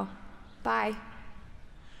tomorrow. Bye.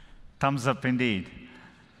 Thumbs up indeed.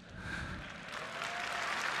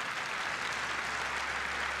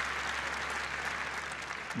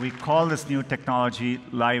 We call this new technology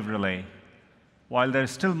Live Relay. While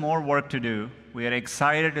there's still more work to do, we are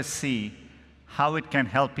excited to see how it can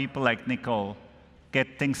help people like Nicole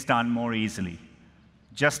get things done more easily.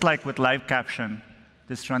 Just like with live caption,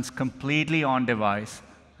 this runs completely on device,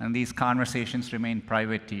 and these conversations remain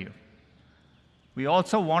private to you. We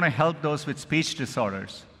also want to help those with speech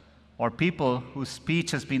disorders or people whose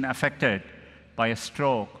speech has been affected by a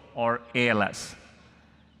stroke or ALS.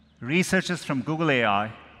 Researchers from Google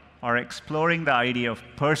AI are exploring the idea of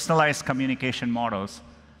personalized communication models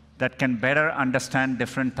that can better understand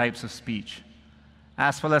different types of speech,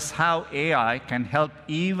 as well as how AI can help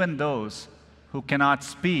even those who cannot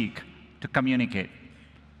speak to communicate.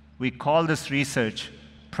 We call this research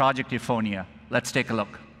Project Euphonia. Let's take a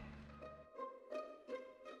look.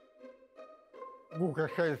 Google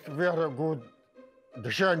has very good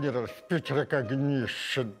general speech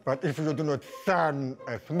recognition, but if you do not sound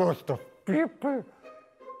as most of people,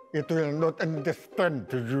 it will not understand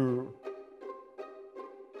you.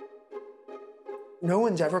 No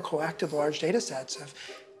one's ever collected large data sets of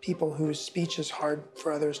people whose speech is hard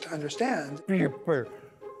for others to understand. People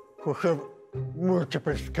who have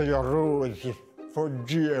multiple sclerosis, for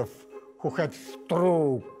GF, who had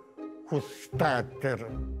stroke, who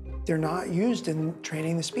stutter. They're not used in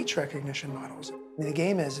training the speech recognition models. I mean, the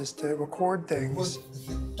game is to record things. What's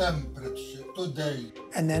the temperature today?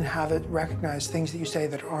 And then have it recognize things that you say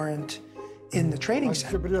that aren't in the training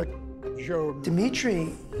set.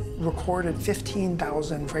 Dimitri recorded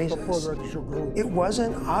 15,000 phrases. It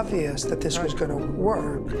wasn't obvious that this was going to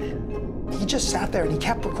work. He just sat there and he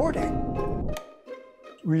kept recording.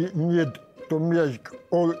 We need to make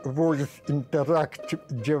all voice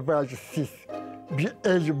interactive devices be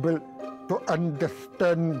able to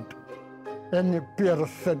understand any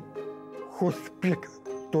person who speaks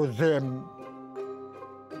to them.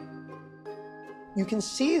 You can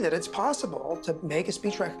see that it's possible to make a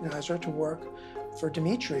speech recognizer to work for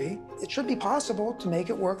Dimitri. It should be possible to make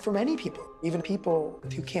it work for many people, even people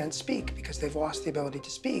who can't speak because they've lost the ability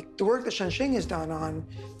to speak. The work that Shenxing has done on,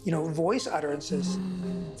 voice utterances,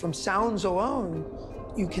 from sounds alone,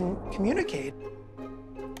 you can communicate.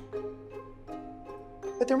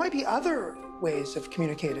 But there might be other ways of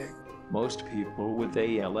communicating. Most people with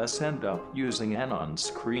ALS end up using an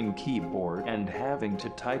on-screen keyboard and having to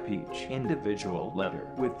type each individual letter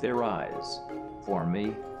with their eyes. For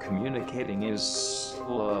me, communicating is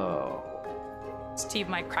slow. Steve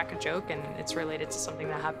might crack a joke, and it's related to something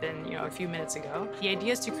that happened, a few minutes ago. The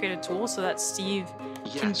idea is to create a tool so that Steve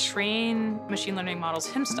can train machine learning models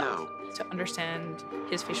himself to understand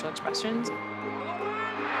his facial expressions.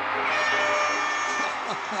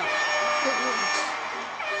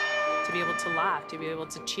 To be able to laugh, to be able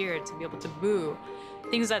to cheer, to be able to boo.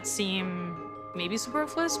 Things that seem maybe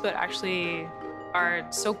superfluous, but actually are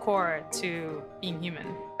so core to being human.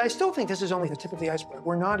 I still think this is only the tip of the iceberg.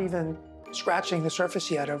 We're not even scratching the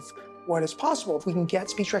surface yet of what is possible. If we can get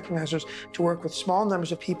speech recognizers to work with small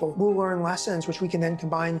numbers of people, we'll learn lessons which we can then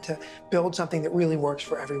combine to build something that really works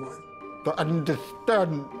for everyone. To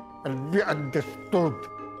understand and be understood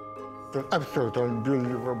is absolutely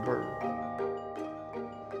unbelievable.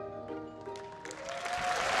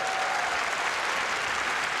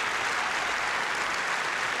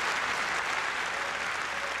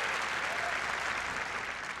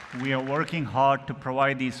 We are working hard to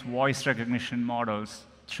provide these voice recognition models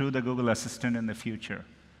through the Google Assistant in the future.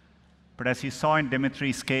 But as you saw in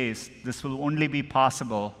Dimitri's case, this will only be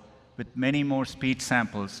possible with many more speech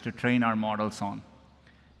samples to train our models on.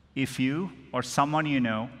 If you or someone you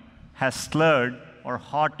know has slurred or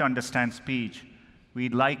hard to understand speech,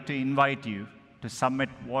 we'd like to invite you to submit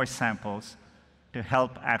voice samples to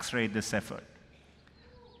help accelerate this effort.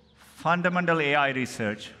 Fundamental AI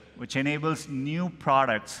research, which enables new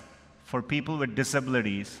products for people with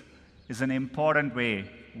disabilities, is an important way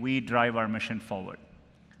we drive our mission forward.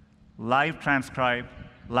 Live Transcribe,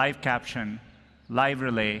 Live Caption, Live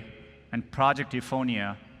Relay, and Project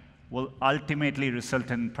Euphonia will ultimately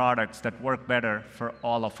result in products that work better for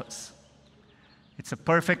all of us. It's a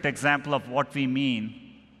perfect example of what we mean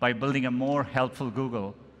by building a more helpful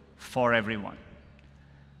Google for everyone.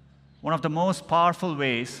 One of the most powerful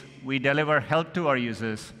ways we deliver help to our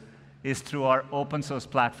users is through our open source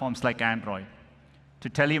platforms like Android. To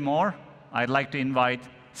tell you more, I'd like to invite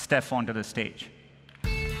Steph onto the stage.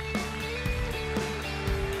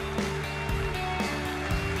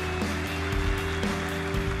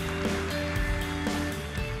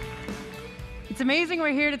 It's amazing we're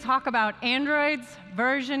here to talk about Android's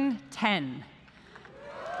version 10.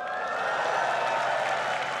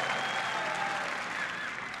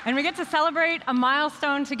 And we get to celebrate a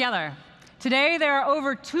milestone together. Today, there are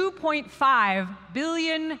over 2.5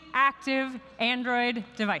 billion active Android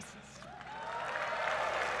devices.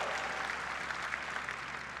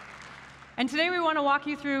 And today we want to walk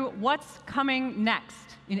you through what's coming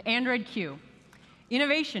next in Android Q.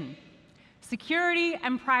 Innovation, security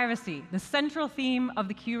and privacy, the central theme of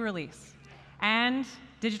the Q release, and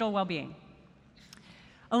digital well-being.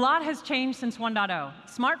 A lot has changed since 1.0.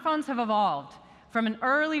 Smartphones have evolved from an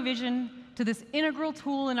early vision to this integral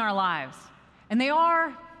tool in our lives, and they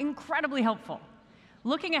are incredibly helpful.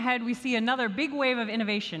 Looking ahead, we see another big wave of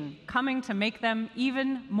innovation coming to make them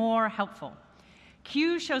even more helpful.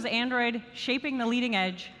 Q shows Android shaping the leading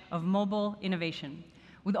edge of mobile innovation,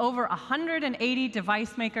 with over 180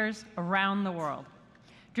 device makers around the world.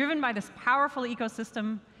 Driven by this powerful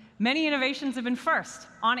ecosystem, many innovations have been first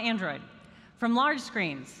on Android, from large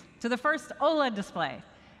screens to the first OLED display.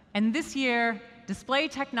 And this year, display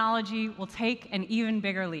technology will take an even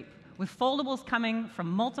bigger leap, with foldables coming from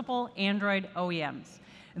multiple Android OEMs.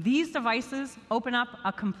 These devices open up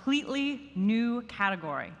a completely new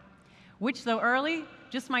category, which, though early,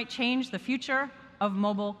 just might change the future of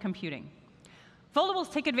mobile computing.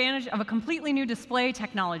 Foldables take advantage of a completely new display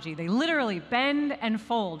technology. They literally bend and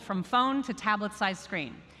fold from phone to tablet-sized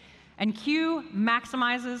screen. And Q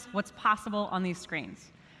maximizes what's possible on these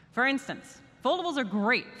screens. For instance, foldables are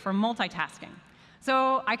great for multitasking.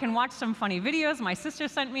 So I can watch some funny videos my sister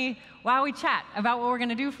sent me while we chat about what we're going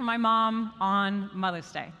to do for my mom on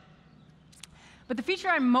Mother's Day. But the feature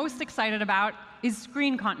I'm most excited about is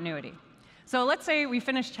screen continuity. So let's say we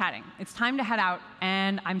finish chatting. It's time to head out,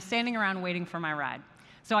 and I'm standing around waiting for my ride.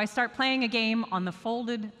 So I start playing a game on the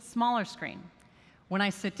folded, smaller screen. When I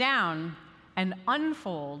sit down and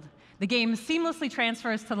unfold, the game seamlessly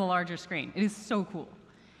transfers to the larger screen. It is so cool.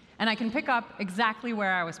 And I can pick up exactly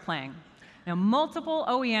where I was playing. Now, multiple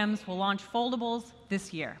OEMs will launch foldables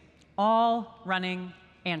this year, all running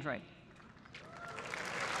Android.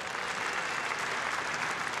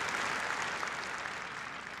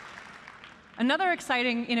 Another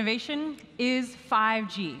exciting innovation is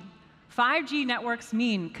 5G. 5G networks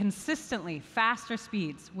mean consistently faster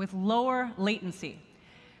speeds with lower latency.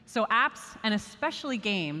 So apps, and especially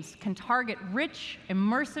games, can target rich,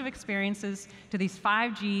 immersive experiences to these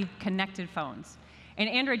 5G connected phones. And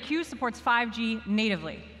Android Q supports 5G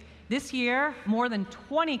natively. This year, more than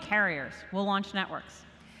 20 carriers will launch networks.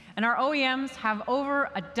 And our OEMs have over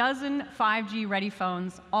a dozen 5G-ready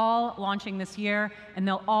phones, all launching this year, and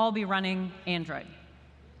they'll all be running Android.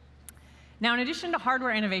 Now, in addition to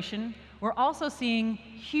hardware innovation, we're also seeing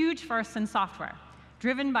huge firsts in software,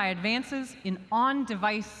 driven by advances in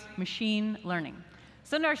on-device machine learning.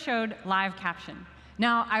 Sundar showed live caption.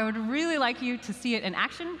 Now, I would really like you to see it in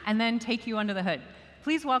action and then take you under the hood.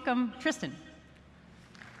 Please welcome Tristan.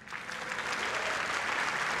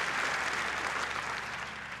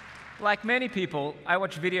 Like many people, I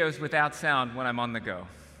watch videos without sound when I'm on the go.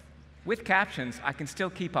 With captions, I can still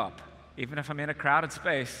keep up, even if I'm in a crowded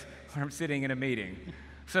space or I'm sitting in a meeting.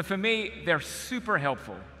 So for me, they're super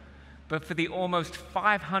helpful. But for the almost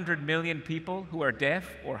 500 million people who are deaf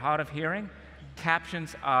or hard of hearing,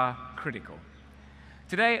 captions are critical.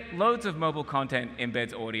 Today, loads of mobile content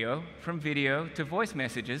embeds audio, from video to voice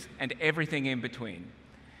messages and everything in between.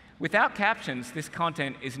 Without captions, this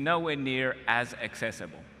content is nowhere near as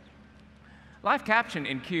accessible. Live caption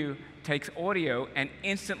in Q takes audio and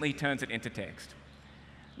instantly turns it into text.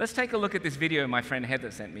 Let's take a look at this video my friend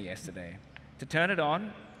Heather sent me yesterday. To turn it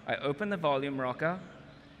on, I open the volume rocker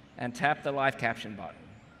and tap the live caption button.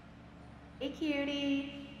 Hey,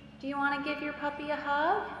 cutie. Do you want to give your puppy a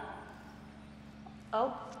hug?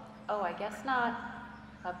 Oh, I guess not.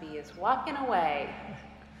 Puppy is walking away.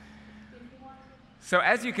 So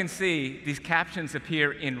as you can see, these captions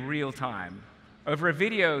appear in real time over a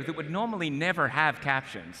video that would normally never have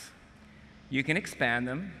captions. You can expand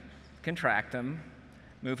them, contract them,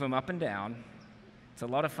 move them up and down. It's a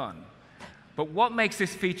lot of fun. But what makes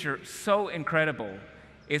this feature so incredible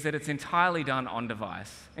is that it's entirely done on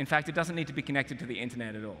device. In fact, it doesn't need to be connected to the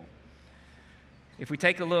internet at all. If we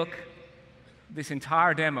take a look, this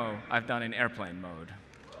entire demo I've done in airplane mode.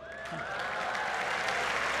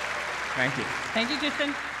 Thank you. Thank you,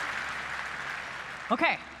 Tristan.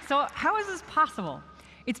 OK, so how is this possible?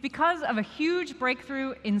 It's because of a huge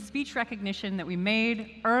breakthrough in speech recognition that we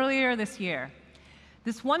made earlier this year.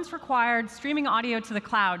 This once required streaming audio to the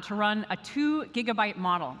cloud to run a 2 GB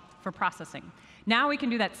model for processing. Now we can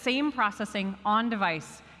do that same processing on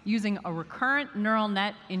device using a recurrent neural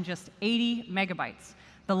net in just 80 megabytes.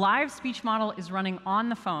 The live speech model is running on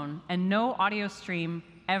the phone, and no audio stream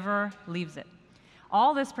ever leaves it.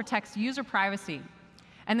 All this protects user privacy.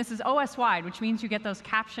 And this is OS-wide, which means you get those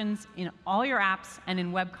captions in all your apps and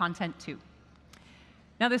in web content, too.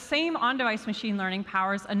 Now, the same on-device machine learning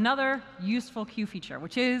powers another useful Q feature,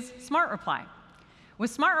 which is Smart Reply. With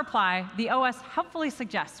Smart Reply, the OS helpfully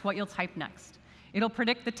suggests what you'll type next. It'll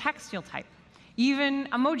predict the text you'll type, even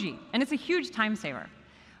emoji, and it's a huge time saver.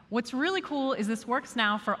 What's really cool is this works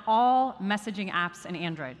now for all messaging apps in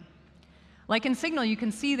Android. Like in Signal, you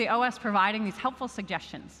can see the OS providing these helpful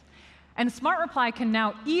suggestions. And Smart Reply can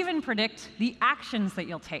now even predict the actions that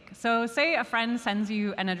you'll take. So say a friend sends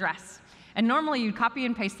you an address, and normally you'd copy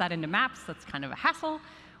and paste that into Maps. That's kind of a hassle.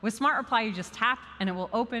 With Smart Reply, you just tap, and it will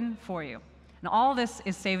open for you. And all this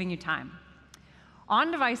is saving you time.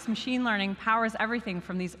 On-device machine learning powers everything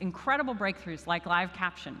from these incredible breakthroughs like live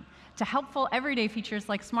caption to helpful everyday features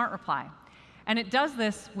like Smart Reply. And it does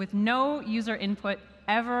this with no user input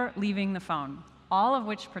ever leaving the phone, all of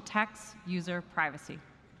which protects user privacy.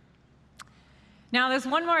 Now, there's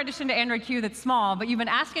one more addition to Android Q that's small, but you've been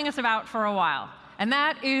asking us about for a while, and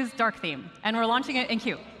that is Dark Theme, and we're launching it in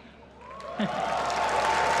Q.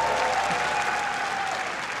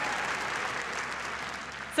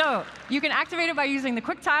 So you can activate it by using the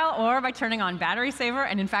quick tile or by turning on Battery Saver,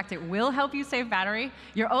 and in fact, it will help you save battery.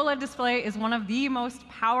 Your OLED display is one of the most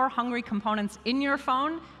power-hungry components in your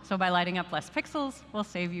phone, so by lighting up less pixels will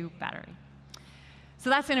save you battery. So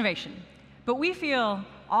that's innovation. But we feel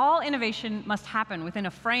all innovation must happen within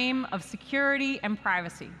a frame of security and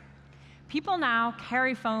privacy. People now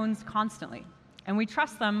carry phones constantly, and we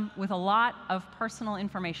trust them with a lot of personal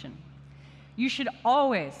information. You should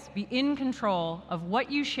always be in control of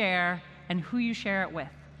what you share and who you share it with.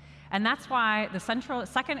 And that's why the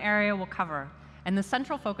second area we'll cover, and the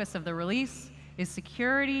central focus of the release, is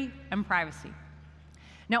security and privacy.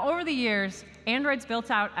 Now, over the years, Android's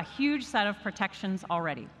built out a huge set of protections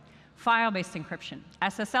already. File-based encryption,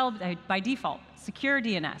 SSL by default, secure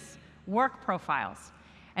DNS, work profiles,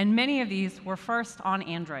 and many of these were first on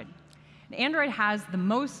Android. Android has the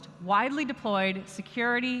most widely deployed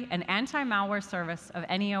security and anti-malware service of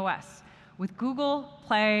any OS, with Google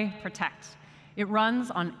Play Protect. It runs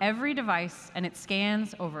on every device, and it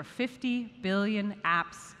scans over 50 billion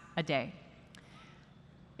apps a day.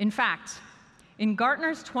 In fact, in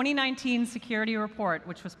Gartner's 2019 security report,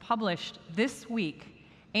 which was published this week,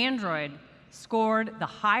 Android scored the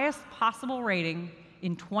highest possible rating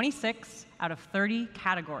in 26 out of 30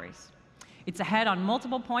 categories. It's ahead on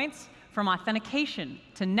multiple points, from authentication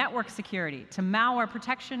to network security to malware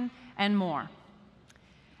protection and more.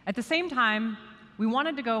 At the same time, we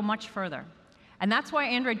wanted to go much further. And that's why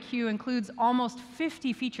Android Q includes almost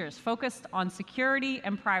 50 features focused on security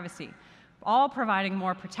and privacy, all providing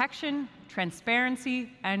more protection,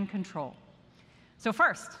 transparency, and control. So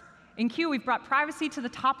first, in Q, we've brought privacy to the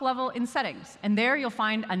top level in settings. And there you'll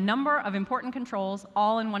find a number of important controls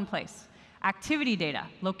all in one place. Activity data,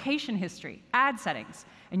 location history, ad settings,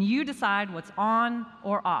 and you decide what's on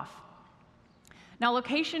or off. Now,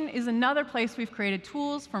 location is another place we've created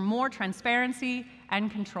tools for more transparency and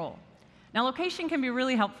control. Now, location can be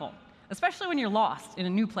really helpful, especially when you're lost in a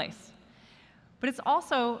new place. But it's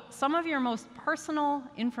also some of your most personal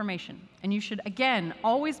information, and you should, again,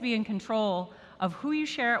 always be in control of who you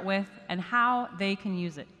share it with and how they can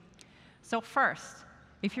use it. So first,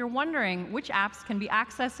 if you're wondering which apps can be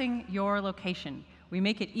accessing your location, we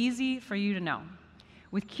make it easy for you to know.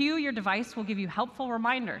 With Q, your device will give you helpful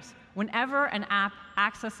reminders whenever an app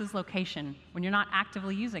accesses location when you're not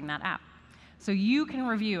actively using that app. So you can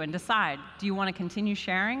review and decide, do you want to continue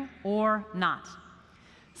sharing or not?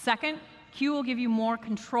 Second, Q will give you more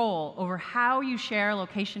control over how you share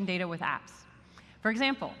location data with apps. For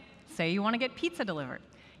example, say you want to get pizza delivered.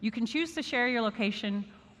 You can choose to share your location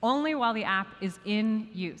only while the app is in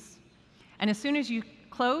use. And as soon as you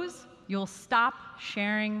close, you'll stop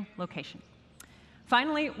sharing location.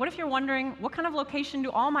 Finally, what if you're wondering, what kind of location do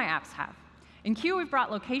all my apps have? In Q, we've brought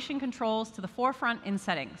location controls to the forefront in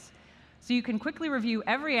settings, so you can quickly review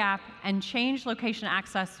every app and change location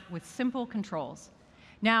access with simple controls.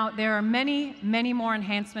 Now, there are many, many more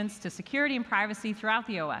enhancements to security and privacy throughout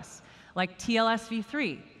the OS, like TLS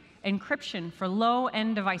v3, encryption for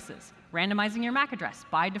low-end devices, randomizing your MAC address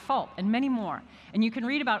by default, and many more. And you can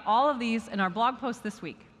read about all of these in our blog post this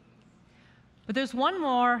week. But there's one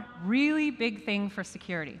more really big thing for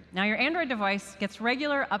security. Now, your Android device gets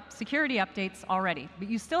regular security updates already, but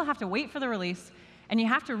you still have to wait for the release, and you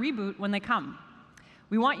have to reboot when they come.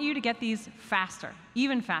 We want you to get these faster,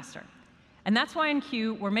 even faster. And that's why in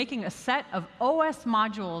Q, we're making a set of OS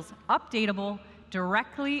modules updatable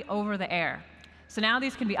directly over the air. So now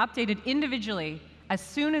these can be updated individually as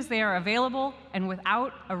soon as they are available and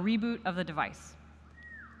without a reboot of the device.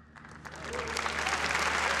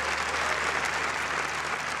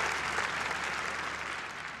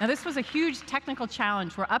 Now, this was a huge technical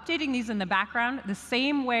challenge. We're updating these in the background the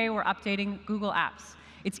same way we're updating Google Apps.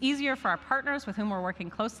 It's easier for our partners with whom we're working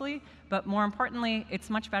closely, but more importantly, it's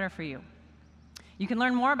much better for you. You can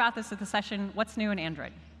learn more about this at the session, What's New in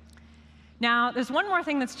Android? Now, there's one more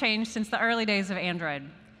thing that's changed since the early days of Android.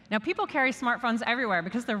 Now, people carry smartphones everywhere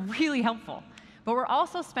because they're really helpful, but we're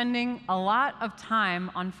also spending a lot of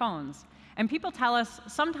time on phones. And people tell us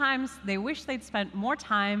sometimes they wish they'd spent more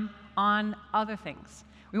time on other things.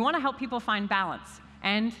 We want to help people find balance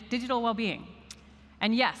and digital well-being.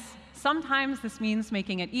 And yes, sometimes this means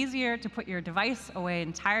making it easier to put your device away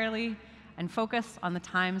entirely and focus on the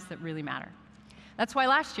times that really matter. That's why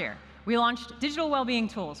last year, we launched digital well-being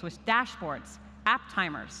tools with dashboards, app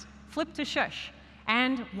timers, flip to shush,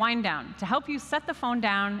 and wind down to help you set the phone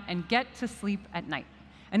down and get to sleep at night.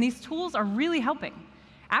 And these tools are really helping.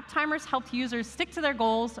 App timers helped users stick to their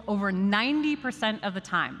goals over 90% of the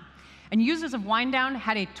time. And users of wind down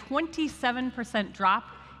had a 27% drop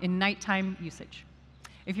in nighttime usage.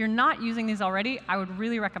 If you're not using these already, I would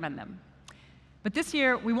really recommend them. But this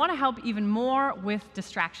year, we want to help even more with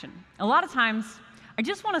distraction. A lot of times, I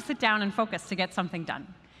just want to sit down and focus to get something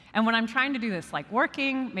done. And when I'm trying to do this, like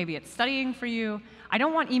working, maybe it's studying for you, I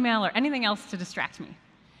don't want email or anything else to distract me.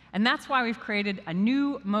 And that's why we've created a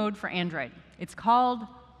new mode for Android. It's called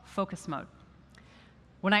Focus Mode.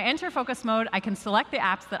 When I enter Focus Mode, I can select the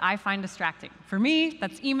apps that I find distracting. For me,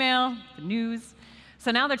 that's email, the news.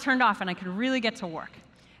 So now they're turned off, and I can really get to work.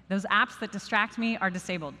 Those apps that distract me are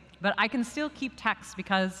disabled. But I can still keep text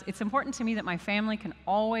because it's important to me that my family can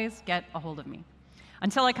always get a hold of me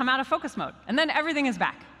until I come out of Focus Mode. And then everything is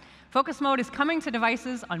back. Focus Mode is coming to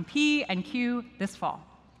devices on P and Q this fall.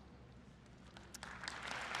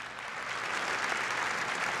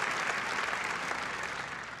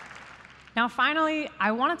 Now, finally,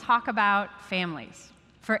 I want to talk about families.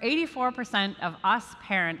 For 84% of us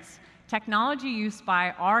parents, technology use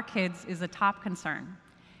by our kids is a top concern.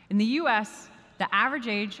 In the US, the average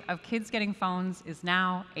age of kids getting phones is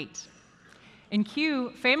now 8. In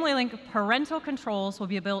Q, Family Link parental controls will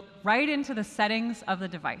be built right into the settings of the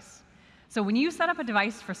device. So when you set up a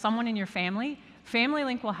device for someone in your family, Family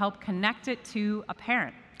Link will help connect it to a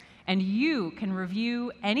parent. And you can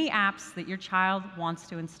review any apps that your child wants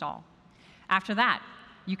to install. After that,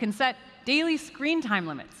 you can set daily screen time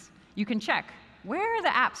limits. You can check, where are the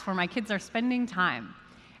apps where my kids are spending time?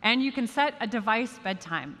 And you can set a device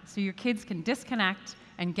bedtime so your kids can disconnect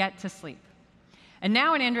and get to sleep. And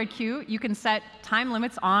now in Android Q, you can set time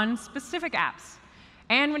limits on specific apps.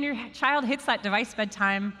 And when your child hits that device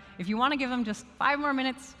bedtime, if you want to give them just 5 more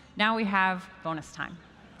minutes, now we have bonus time.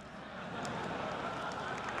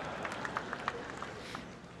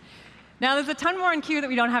 Now, there's a ton more in Q that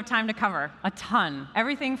we don't have time to cover, a ton.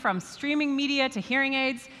 Everything from streaming media to hearing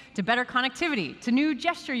aids to better connectivity to new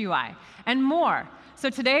gesture UI and more.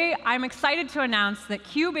 So today, I'm excited to announce that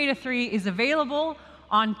Q Beta 3 is available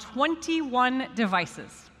on 21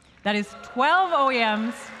 devices. That is 12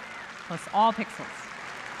 OEMs plus all pixels.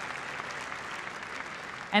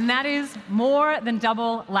 And that is more than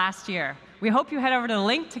double last year. We hope you head over to the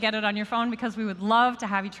link to get it on your phone because we would love to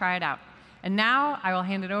have you try it out. And now I will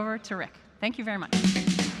hand it over to Rick. Thank you very much.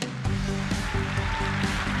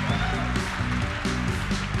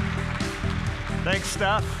 Thanks,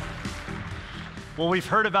 Steph. Well, we've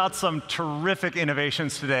heard about some terrific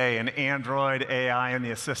innovations today in Android, AI, and the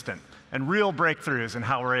Assistant, and real breakthroughs in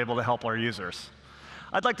how we're able to help our users.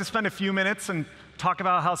 I'd like to spend a few minutes and talk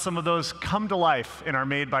about how some of those come to life in our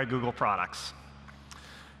Made by Google products.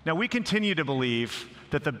 Now, we continue to believe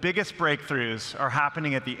that the biggest breakthroughs are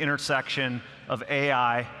happening at the intersection of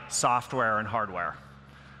AI, software, and hardware.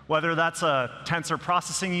 Whether that's a tensor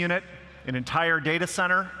processing unit, an entire data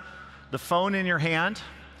center, the phone in your hand,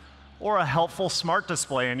 or a helpful smart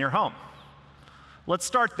display in your home. Let's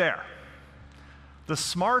start there. The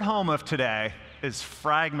smart home of today is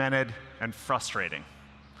fragmented and frustrating.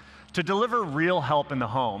 To deliver real help in the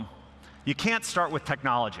home, you can't start with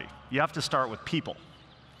technology. You have to start with people.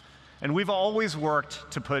 And we've always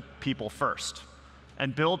worked to put people first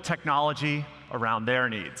and build technology around their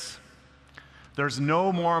needs. There's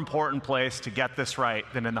no more important place to get this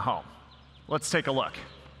right than in the home. Let's take a look.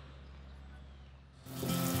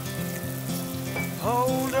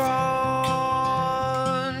 Hold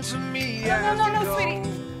on to me No, sweetie.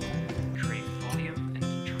 Create volume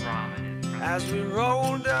and drama as we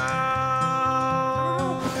roll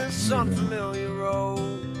down this unfamiliar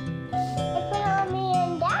road.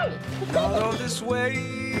 Although this wave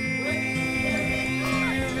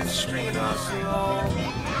is stringing us along,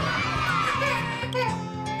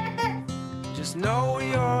 just know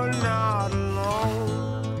you're not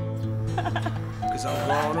alone. 'Cause I'm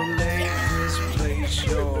gonna make this place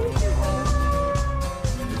your home.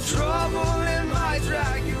 The trouble in my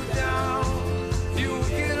drag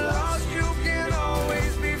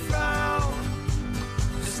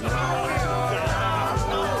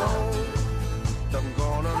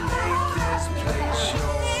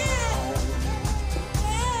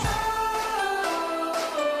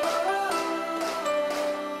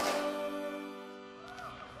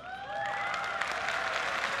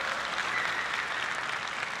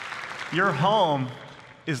Your home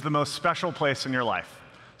is the most special place in your life,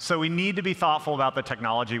 so we need to be thoughtful about the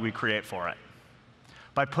technology we create for it.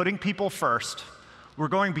 By putting people first, we're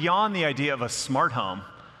going beyond the idea of a smart home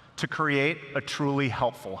to create a truly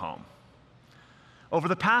helpful home. Over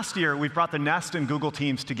the past year, we've brought the Nest and Google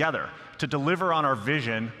teams together to deliver on our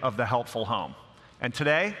vision of the helpful home. And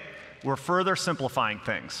today, we're further simplifying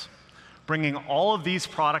things, bringing all of these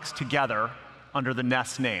products together under the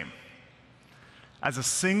Nest name. As a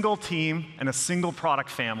single team and a single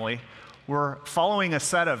product family, we're following a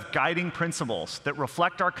set of guiding principles that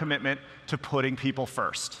reflect our commitment to putting people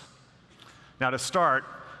first. Now, to start,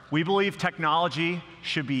 we believe technology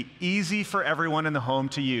should be easy for everyone in the home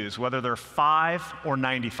to use, whether they're 5 or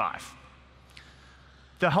 95.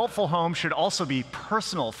 The helpful home should also be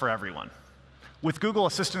personal for everyone. With Google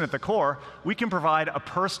Assistant at the core, we can provide a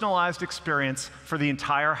personalized experience for the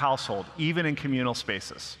entire household, even in communal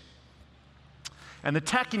spaces. And the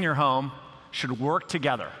tech in your home should work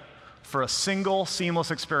together for a single,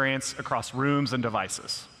 seamless experience across rooms and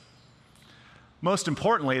devices. Most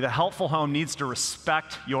importantly, the helpful home needs to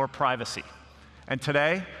respect your privacy. And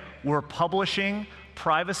today, we're publishing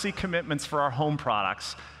privacy commitments for our home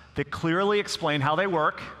products that clearly explain how they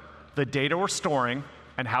work, the data we're storing,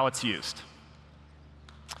 and how it's used.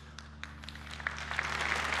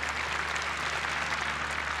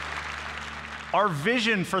 Our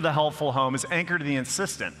vision for the helpful home is anchored in the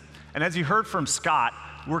Assistant. And as you heard from Scott,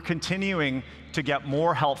 we're continuing to get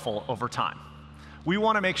more helpful over time. We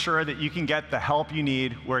want to make sure that you can get the help you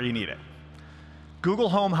need where you need it. Google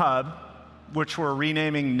Home Hub, which we're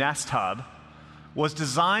renaming Nest Hub, was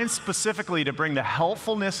designed specifically to bring the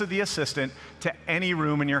helpfulness of the Assistant to any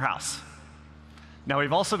room in your house. Now,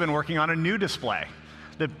 we've also been working on a new display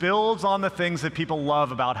that builds on the things that people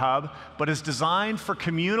love about Hub, but is designed for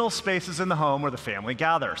communal spaces in the home where the family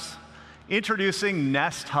gathers. Introducing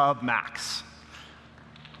Nest Hub Max.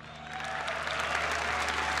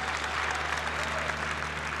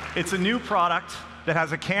 It's a new product that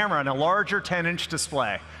has a camera and a larger 10-inch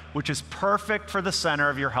display, which is perfect for the center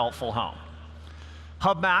of your helpful home.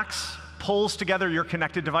 Hub Max pulls together your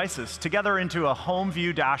connected devices together into a home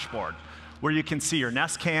view dashboard where you can see your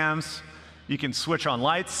Nest cams, you can switch on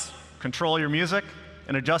lights, control your music,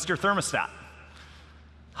 and adjust your thermostat.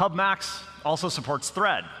 Hub Max also supports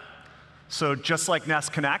Thread. So just like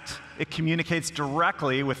Nest Connect, it communicates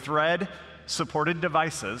directly with Thread-supported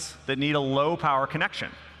devices that need a low-power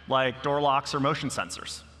connection, like door locks or motion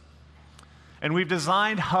sensors. And we've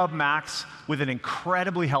designed Hub Max with an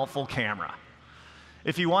incredibly helpful camera.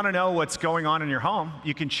 If you want to know what's going on in your home,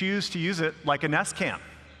 you can choose to use it like a Nest Cam.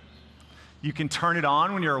 You can turn it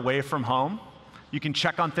on when you're away from home. You can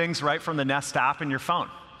check on things right from the Nest app in your phone.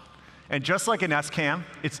 And just like a Nest Cam,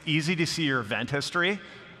 it's easy to see your event history,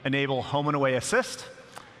 enable Home and Away Assist,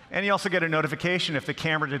 and you also get a notification if the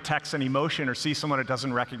camera detects any motion or sees someone it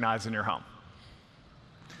doesn't recognize in your home.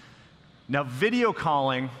 Now, video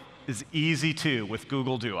calling is easy too with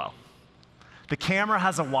Google Duo. The camera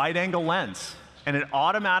has a wide-angle lens, and it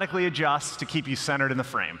automatically adjusts to keep you centered in the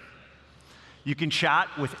frame. You can chat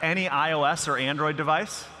with any iOS or Android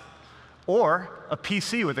device, or a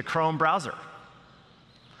PC with a Chrome browser.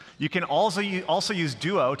 You can also use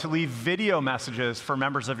Duo to leave video messages for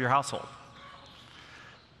members of your household.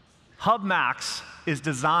 Hub Max is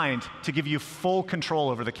designed to give you full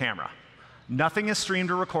control over the camera. Nothing is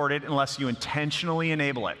streamed or recorded unless you intentionally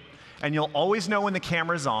enable it. And you'll always know when the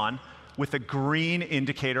camera's on with a green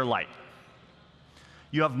indicator light.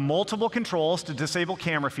 You have multiple controls to disable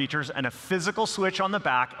camera features, and a physical switch on the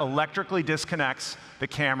back electrically disconnects the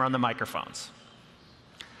camera and the microphones.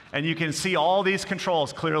 And you can see all these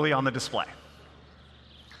controls clearly on the display.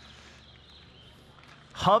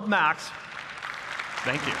 Hub Max,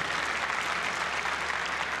 thank you.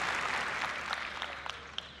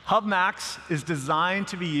 Hub Max is designed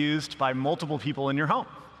to be used by multiple people in your home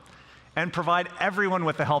and provide everyone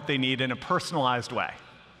with the help they need in a personalized way.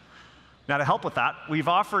 Now, to help with that, we've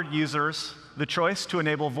offered users the choice to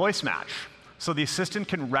enable voice match, so the assistant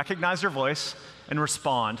can recognize your voice and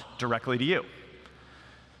respond directly to you.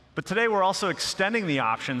 But today, we're also extending the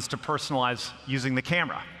options to personalize using the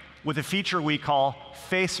camera with a feature we call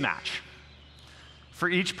face match. For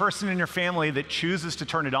each person in your family that chooses to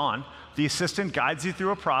turn it on, the assistant guides you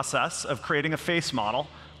through a process of creating a face model,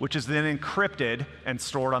 which is then encrypted and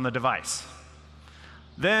stored on the device.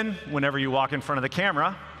 Then, whenever you walk in front of the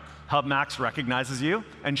camera, Hub Max recognizes you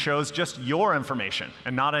and shows just your information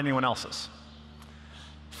and not anyone else's.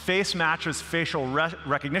 Face Match's facial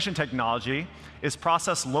recognition technology is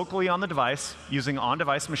processed locally on the device using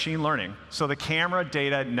on-device machine learning, so the camera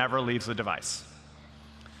data never leaves the device.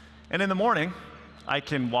 And in the morning, I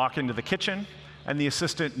can walk into the kitchen, and the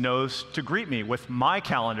assistant knows to greet me with my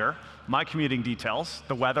calendar, my commuting details,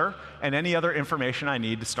 the weather, and any other information I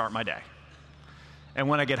need to start my day. And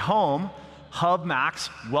when I get home, Hub Max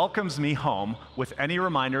welcomes me home with any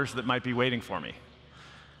reminders that might be waiting for me.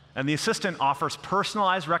 And the assistant offers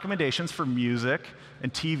personalized recommendations for music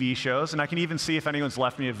and TV shows, and I can even see if anyone's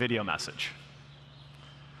left me a video message.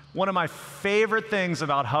 One of my favorite things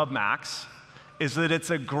about Hub Max is that it's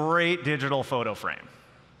a great digital photo frame.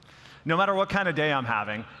 No matter what kind of day I'm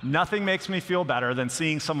having, nothing makes me feel better than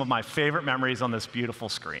seeing some of my favorite memories on this beautiful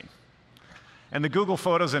screen. And the Google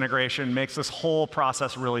Photos integration makes this whole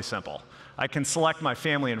process really simple. I can select my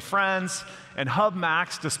family and friends, and Hub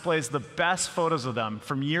Max displays the best photos of them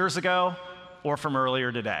from years ago or from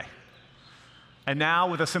earlier today. And now,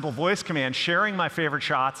 with a simple voice command, sharing my favorite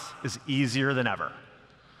shots is easier than ever.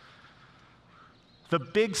 The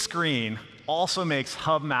big screen also makes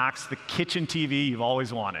Hub Max the kitchen TV you've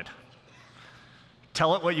always wanted.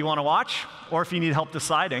 Tell it what you want to watch, or if you need help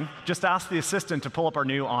deciding, just ask the assistant to pull up our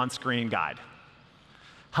new on-screen guide.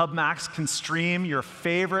 Hub Max can stream your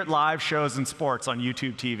favorite live shows and sports on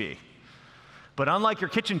YouTube TV. But unlike your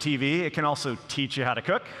kitchen TV, it can also teach you how to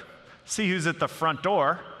cook, see who's at the front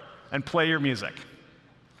door, and play your music.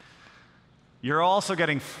 You're also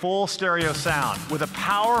getting full stereo sound with a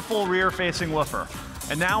powerful rear-facing woofer.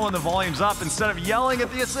 And now when the volume's up, instead of yelling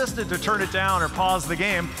at the assistant to turn it down or pause the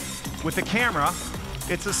game, with the camera,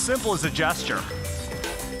 it's as simple as a gesture.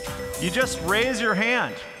 You just raise your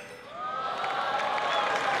hand.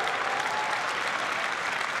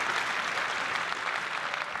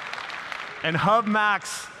 And Hub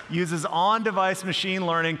Max uses on-device machine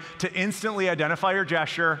learning to instantly identify your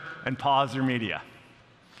gesture and pause your media.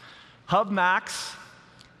 Hub Max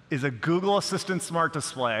is a Google Assistant smart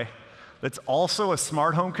display that's also a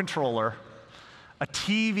smart home controller, a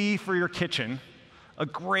TV for your kitchen, a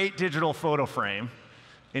great digital photo frame,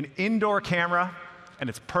 an indoor camera, and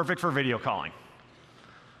it's perfect for video calling.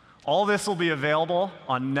 All this will be available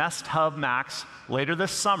on Nest Hub Max later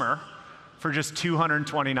this summer for just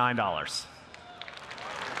 $229.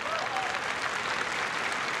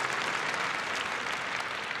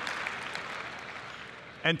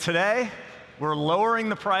 And today, we're lowering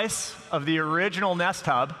the price of the original Nest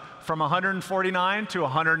Hub from $149 to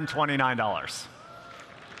 $129.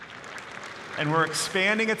 And we're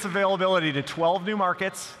expanding its availability to 12 new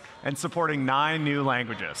markets and supporting 9 new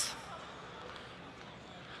languages.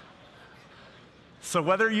 So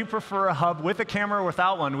whether you prefer a hub with a camera or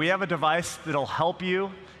without one, we have a device that'll help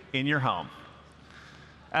you in your home.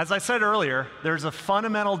 As I said earlier, there's a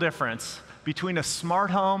fundamental difference between a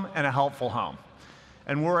smart home and a helpful home.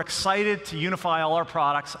 And we're excited to unify all our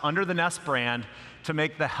products under the Nest brand to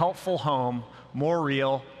make the helpful home more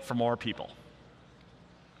real for more people.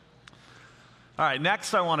 All right,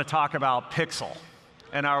 next I want to talk about Pixel.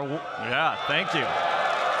 And thank you.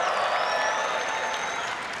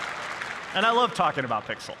 And I love talking about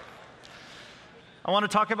Pixel. I want to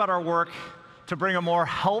talk about our work to bring a more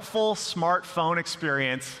helpful smartphone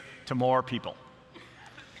experience to more people.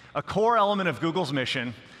 A core element of Google's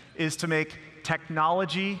mission is to make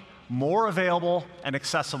technology more available and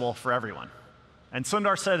accessible for everyone. And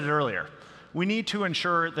Sundar said it earlier. We need to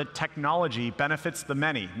ensure that technology benefits the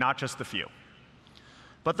many, not just the few.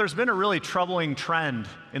 But there's been a really troubling trend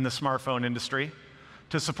in the smartphone industry.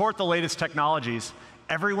 To support the latest technologies,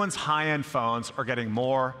 everyone's high-end phones are getting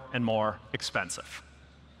more and more expensive.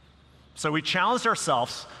 So we challenged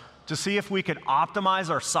ourselves to see if we could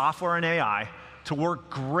optimize our software and AI to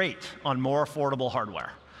work great on more affordable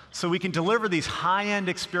hardware, so we can deliver these high-end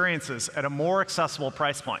experiences at a more accessible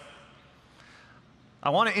price point. I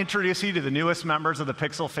want to introduce you to the newest members of the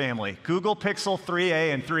Pixel family, Google Pixel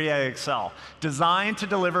 3a and 3a XL, designed to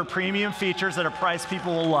deliver premium features at a price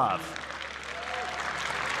people will love.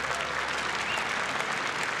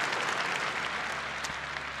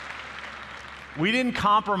 We didn't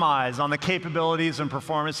compromise on the capabilities and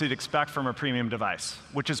performance you'd expect from a premium device,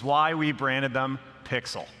 which is why we branded them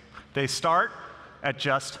Pixel. They start at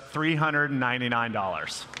just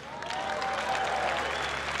 $399.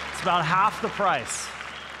 It's about half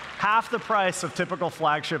the price of typical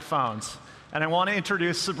flagship phones. And I want to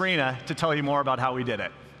introduce Sabrina to tell you more about how we did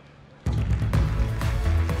it.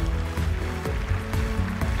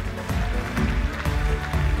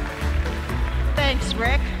 Thanks,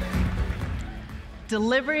 Rick.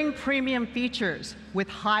 Delivering premium features with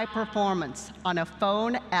high performance on a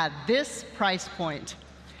phone at this price point.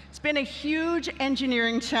 It's been a huge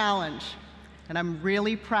engineering challenge, and I'm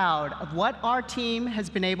really proud of what our team has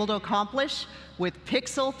been able to accomplish with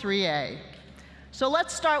Pixel 3a. So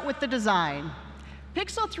let's start with the design.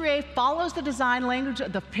 Pixel 3a follows the design language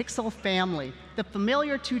of the Pixel family, the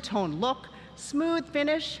familiar two-tone look, smooth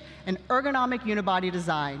finish, and ergonomic unibody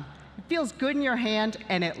design. It feels good in your hand,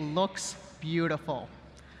 and it looks beautiful.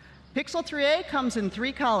 Pixel 3a comes in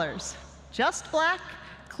 3 colors: just black,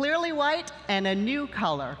 clearly white, and a new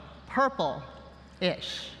color,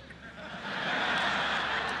 purple-ish.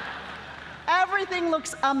 Everything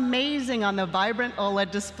looks amazing on the vibrant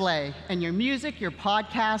OLED display, and your music, your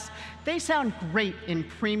podcasts, they sound great in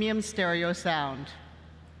premium stereo sound.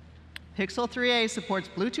 Pixel 3a supports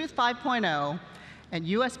Bluetooth 5.0 and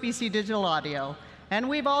USB-C digital audio, and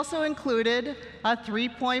we've also included a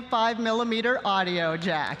 3.5mm audio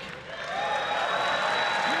jack.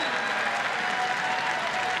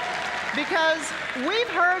 Because we've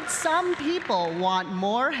heard some people want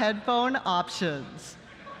more headphone options.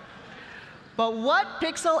 But what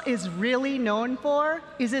Pixel is really known for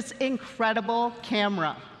is its incredible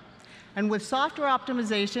camera. And with software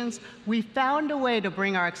optimizations, we found a way to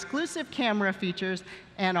bring our exclusive camera features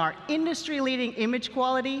and our industry-leading image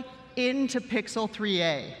quality into Pixel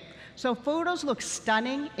 3a. So photos look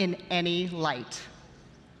stunning in any light.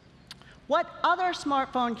 What other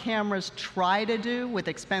smartphone cameras try to do with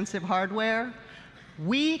expensive hardware,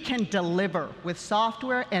 we can deliver with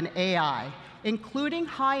software and AI, including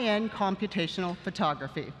high-end computational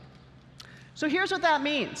photography. So here's what that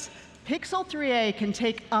means. Pixel 3a can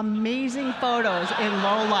take amazing photos in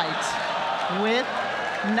low light with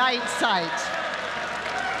night sight.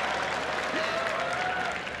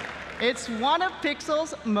 It's one of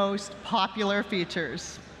Pixel's most popular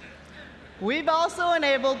features. We've also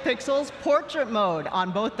enabled Pixel's portrait mode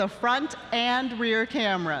on both the front and rear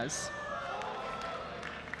cameras.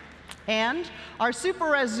 And our Super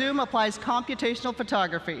Res Zoom applies computational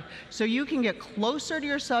photography, so you can get closer to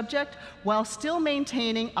your subject while still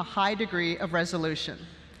maintaining a high degree of resolution.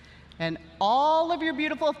 And all of your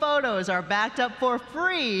beautiful photos are backed up for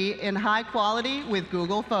free in high quality with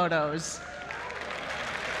Google Photos.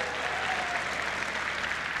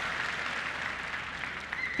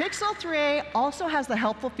 Pixel 3a also has the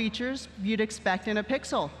helpful features you'd expect in a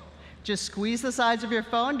Pixel. Just squeeze the sides of your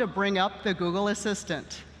phone to bring up the Google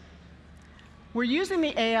Assistant. We're using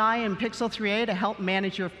the AI in Pixel 3a to help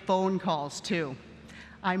manage your phone calls, too.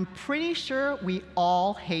 I'm pretty sure we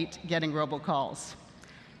all hate getting robocalls.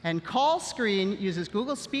 And Call Screen uses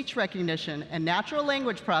Google speech recognition and natural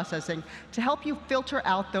language processing to help you filter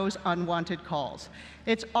out those unwanted calls.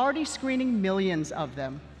 It's already screening millions of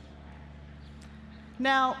them.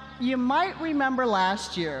 Now, you might remember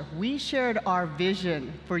last year, we shared our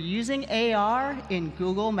vision for using AR in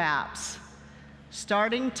Google Maps.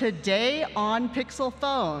 Starting today on Pixel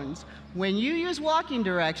phones, when you use walking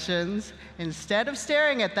directions, instead of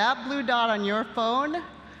staring at that blue dot on your phone,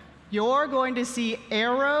 you're going to see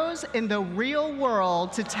arrows in the real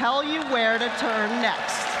world to tell you where to turn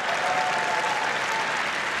next.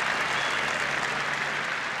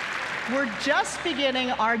 We're just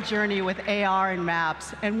beginning our journey with AR and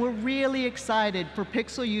Maps, and we're really excited for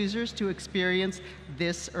Pixel users to experience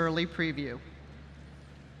this early preview.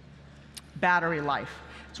 Battery life.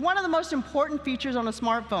 It's one of the most important features on a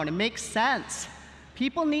smartphone. It makes sense.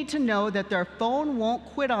 People need to know that their phone won't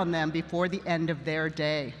quit on them before the end of their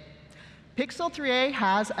day. Pixel 3a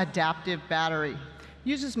has adaptive battery. It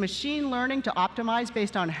uses machine learning to optimize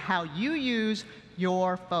based on how you use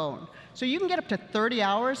your phone. So you can get up to 30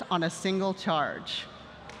 hours on a single charge.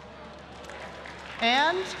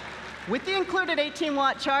 And with the included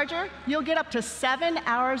 18-watt charger, you'll get up to 7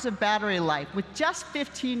 hours of battery life with just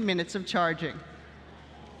 15 minutes of charging.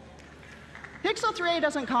 Pixel 3a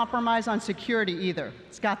doesn't compromise on security either.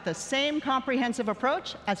 It's got the same comprehensive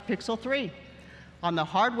approach as Pixel 3. On the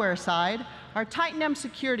hardware side, our Titan M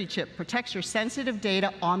security chip protects your sensitive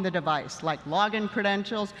data on the device, like login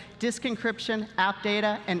credentials, disk encryption, app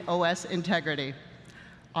data, and OS integrity.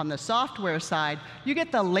 On the software side, you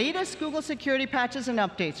get the latest Google security patches and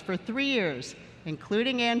updates for 3 years,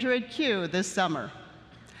 including Android Q this summer.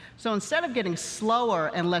 So instead of getting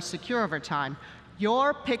slower and less secure over time,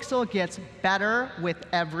 your Pixel gets better with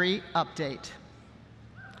every update.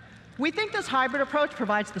 We think this hybrid approach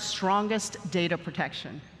provides the strongest data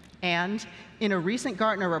protection. And in a recent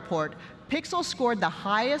Gartner report, Pixel scored the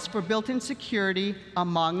highest for built-in security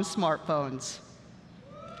among smartphones.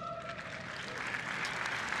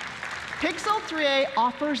 Pixel 3a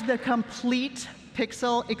offers the complete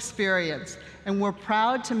Pixel experience, and we're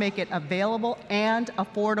proud to make it available and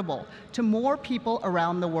affordable to more people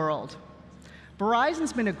around the world.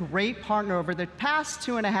 Verizon's been a great partner over the past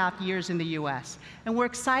 2.5 years in the US, and we're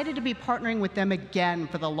excited to be partnering with them again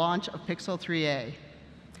for the launch of Pixel 3a.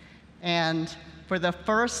 And For the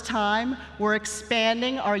first time, we're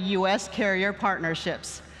expanding our US carrier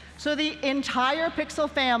partnerships. So the entire Pixel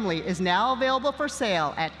family is now available for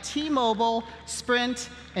sale at T-Mobile, Sprint,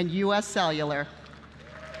 and US Cellular.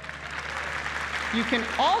 You can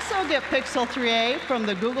also get Pixel 3a from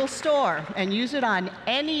the Google Store and use it on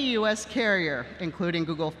any US carrier, including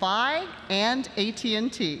Google Fi and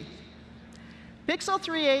AT&T. Pixel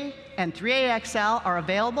 3a and 3a XL are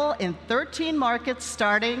available in 13 markets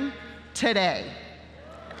starting today.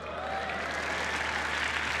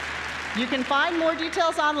 You can find more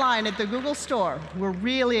details online at the Google Store. We're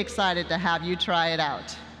really excited to have you try it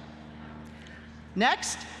out.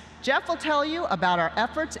 Next, Jeff will tell you about our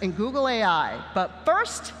efforts in Google AI. But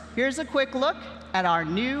first, here's a quick look at our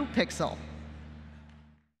new Pixel.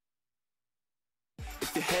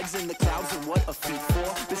 If your head's in the clouds and what a feat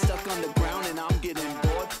for. Been stuck on the ground and I'm getting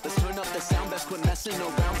bored. Let's turn up the sound, best quit messing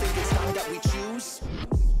around. Think it's time that we choose.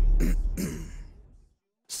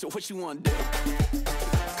 So what you want to do?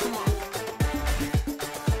 Come on. You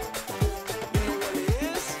know what it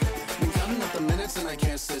is? Been counting up the minutes and I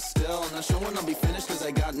can't sit still. Not sure when I'll be finished cause I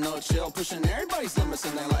got no chill. Pushing everybody's limits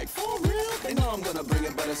and they're like, for real? They know I'm gonna bring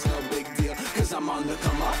it, but it's no big deal. Cause I'm on the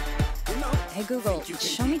come up. Hey Google,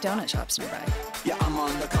 show me donut shops nearby. Yeah, I'm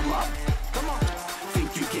on the come up. Come on.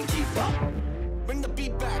 Think you can keep up? Bring the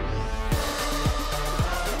beat back.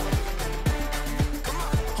 Come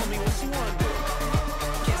on. Homie, what you wanna do?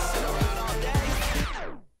 Can't sit around all day.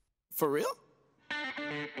 For real?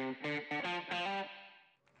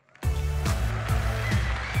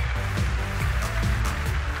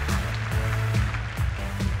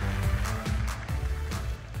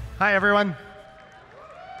 Hi, everyone.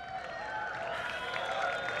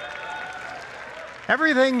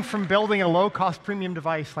 Everything from building a low-cost premium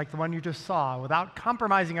device like the one you just saw without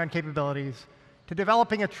compromising on capabilities to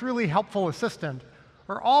developing a truly helpful assistant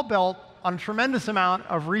are all built on a tremendous amount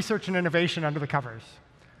of research and innovation under the covers.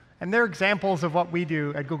 And they're examples of what we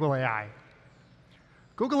do at Google AI.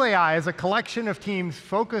 Google AI is a collection of teams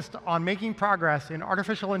focused on making progress in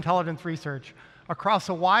artificial intelligence research across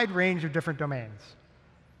a wide range of different domains.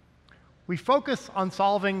 We focus on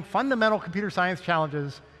solving fundamental computer science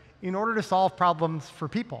challenges in order to solve problems for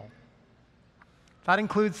people. That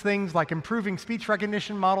includes things like improving speech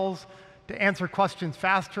recognition models to answer questions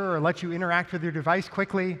faster or let you interact with your device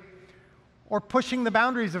quickly, or pushing the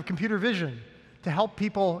boundaries of computer vision to help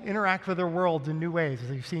people interact with their worlds in new ways,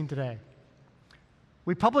 as you've seen today.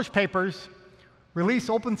 We publish papers, release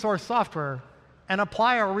open source software, and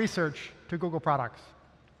apply our research to Google products.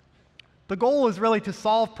 The goal is really to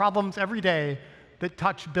solve problems every day that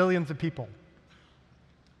touch billions of people.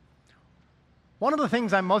 One of the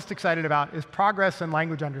things I'm most excited about is progress in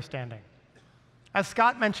language understanding. As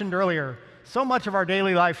Scott mentioned earlier, so much of our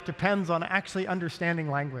daily life depends on actually understanding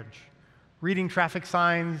language, reading traffic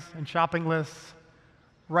signs and shopping lists,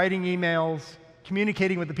 writing emails,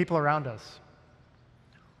 communicating with the people around us.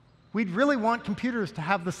 We'd really want computers to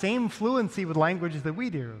have the same fluency with language that we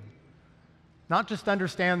do, not just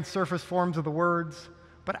understand surface forms of the words,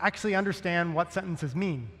 but actually understand what sentences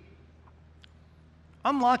mean.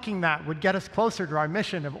 Unlocking that would get us closer to our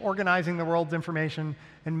mission of organizing the world's information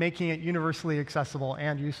and making it universally accessible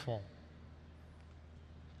and useful.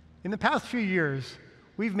 In the past few years,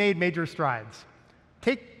 we've made major strides.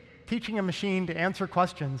 Take teaching a machine to answer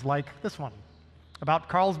questions like this one about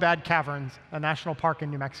Carlsbad Caverns, a national park in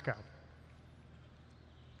New Mexico.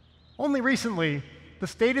 Only recently, the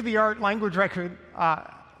state-of-the-art language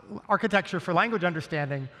architecture for language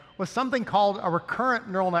understanding was something called a recurrent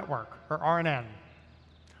neural network, or RNN.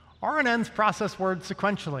 RNNs process words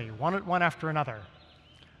sequentially, one after another.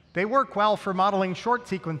 They work well for modeling short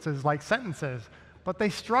sequences like sentences, but they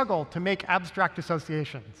struggle to make abstract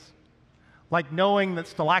associations, like knowing that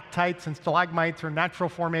stalactites and stalagmites are natural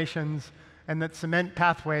formations and that cement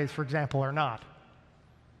pathways, for example, are not.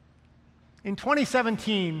 In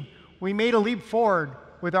 2017, we made a leap forward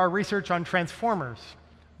with our research on transformers,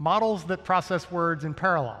 models that process words in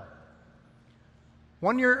parallel.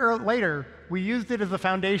 1 year later, we used it as the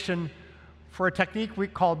foundation for a technique we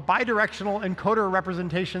called bidirectional encoder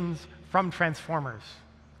representations from transformers.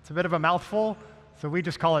 It's a bit of a mouthful, so we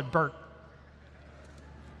just call it BERT.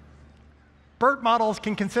 BERT models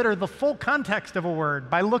can consider the full context of a word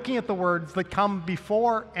by looking at the words that come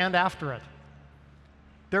before and after it.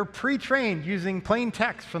 They're pre-trained using plain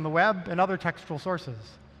text from the web and other textual sources.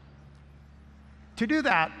 To do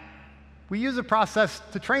that, we use a process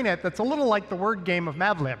to train it that's a little like the word game of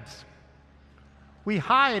Mad Libs. We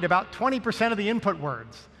hide about 20% of the input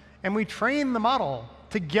words, and we train the model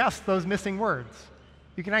to guess those missing words.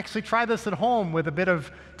 You can actually try this at home with a bit of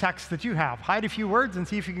text that you have. Hide a few words and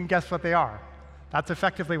see if you can guess what they are. That's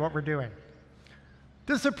effectively what we're doing.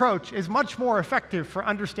 This approach is much more effective for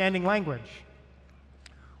understanding language.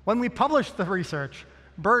 When we published the research,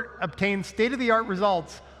 BERT obtained state-of-the-art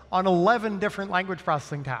results on 11 different language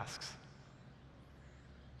processing tasks.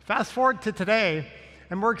 Fast forward to today,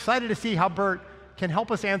 and we're excited to see how BERT can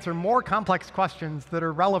help us answer more complex questions that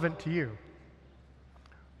are relevant to you.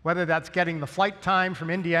 Whether that's getting the flight time from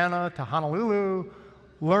Indiana to Honolulu,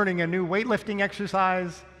 learning a new weightlifting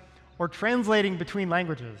exercise, or translating between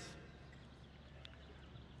languages.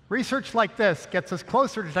 Research like this gets us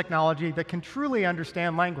closer to technology that can truly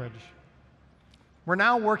understand language. We're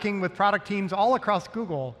now working with product teams all across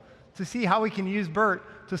Google to see how we can use BERT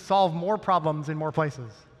to solve more problems in more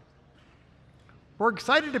places. We're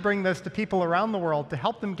excited to bring this to people around the world to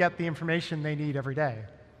help them get the information they need every day.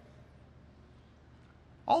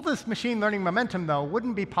 All this machine learning momentum, though,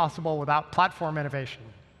 wouldn't be possible without platform innovation.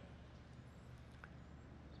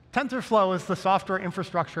 TensorFlow is the software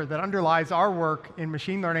infrastructure that underlies our work in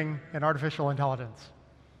machine learning and artificial intelligence.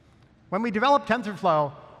 When we developed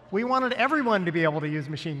TensorFlow, we wanted everyone to be able to use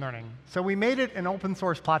machine learning, so we made it an open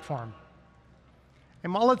source platform.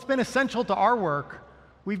 And while it's been essential to our work,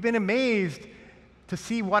 we've been amazed to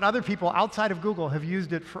see what other people outside of Google have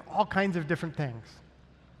used it for all kinds of different things.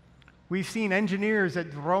 We've seen engineers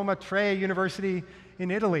at Roma Tre University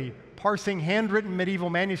in Italy parsing handwritten medieval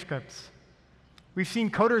manuscripts. We've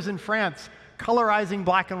seen coders in France colorizing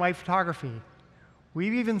black and white photography.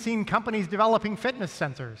 We've even seen companies developing fitness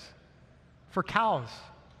sensors for cows.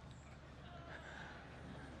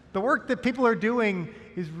 The work that people are doing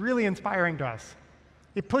is really inspiring to us.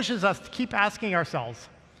 It pushes us to keep asking ourselves,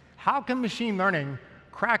 how can machine learning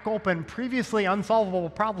crack open previously unsolvable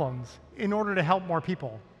problems in order to help more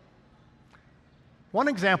people? One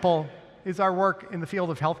example is our work in the field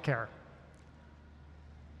of healthcare.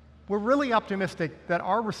 We're really optimistic that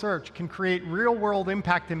our research can create real-world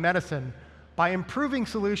impact in medicine by improving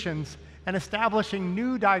solutions and establishing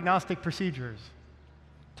new diagnostic procedures.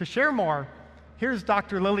 To share more, here's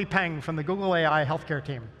Dr. Lily Peng from the Google AI healthcare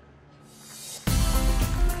team.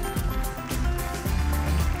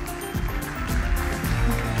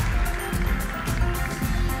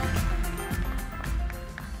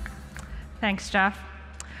 Thanks, Jeff.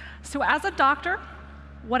 So as a doctor,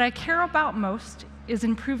 what I care about most is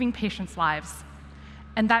improving patients' lives.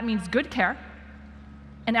 And that means good care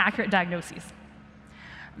and accurate diagnoses.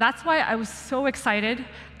 That's why I was so excited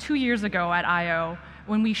 2 years ago at I/O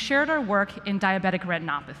when we shared our work in diabetic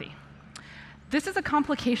retinopathy. This is a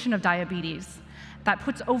complication of diabetes that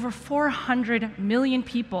puts over 400 million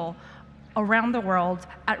people around the world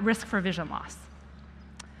at risk for vision loss.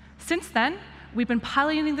 Since then, we've been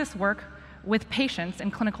piloting this work with patients in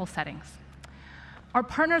clinical settings. Our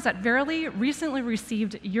partners at Verily recently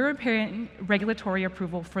received European regulatory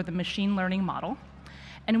approval for the machine learning model,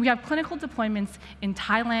 and we have clinical deployments in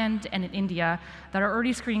Thailand and in India that are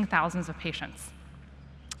already screening thousands of patients.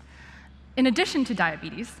 In addition to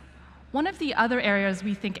diabetes, one of the other areas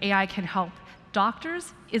we think AI can help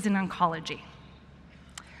doctors is in oncology.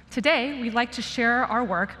 Today, we'd like to share our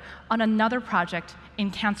work on another project in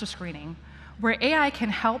cancer screening, where AI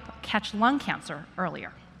can help catch lung cancer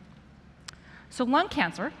earlier. So lung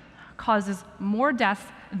cancer causes more deaths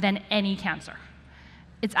than any cancer.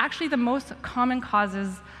 It's actually the most common cause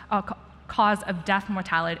of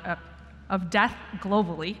death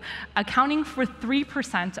globally, accounting for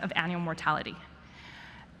 3% of annual mortality.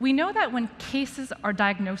 We know that when cases are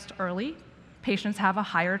diagnosed early, patients have a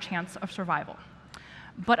higher chance of survival.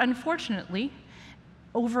 But unfortunately,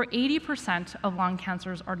 over 80% of lung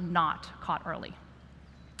cancers are not caught early.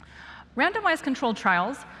 Randomized controlled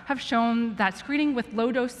trials have shown that screening with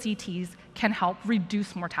low-dose CTs can help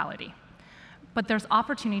reduce mortality, but there's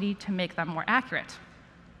opportunity to make them more accurate.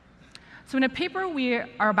 So in a paper we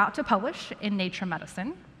are about to publish in Nature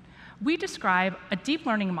Medicine, we describe a deep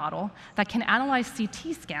learning model that can analyze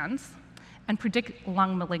CT scans and predict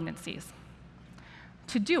lung malignancies.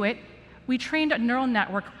 To do it, we trained a neural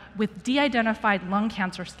network with de-identified lung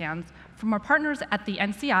cancer scans from our partners at the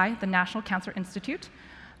NCI, the National Cancer Institute,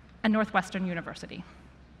 and Northwestern University.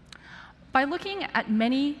 By looking at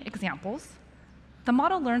many examples, the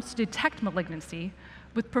model learns to detect malignancy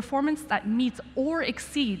with performance that meets or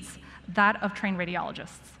exceeds that of trained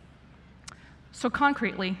radiologists. So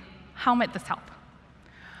concretely, how might this help?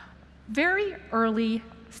 Very early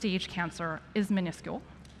stage cancer is minuscule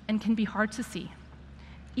and can be hard to see,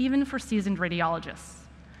 even for seasoned radiologists,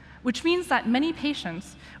 which means that many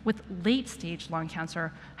patients with late-stage lung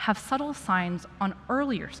cancer have subtle signs on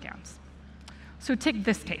earlier scans. So take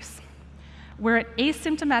this case, where an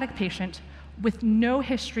asymptomatic patient with no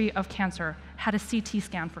history of cancer had a CT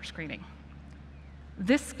scan for screening.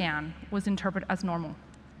 This scan was interpreted as normal.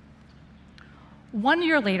 1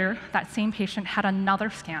 year later, that same patient had another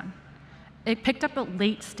scan. It picked up a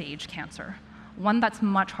late-stage cancer, one that's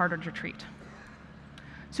much harder to treat.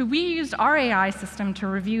 So we used our AI system to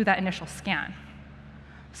review that initial scan.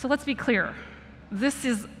 So let's be clear, this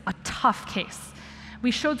is a tough case. We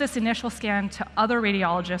showed this initial scan to other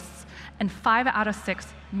radiologists, and 5 out of 6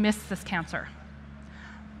 missed this cancer.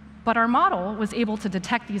 But our model was able to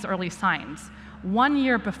detect these early signs 1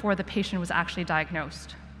 year before the patient was actually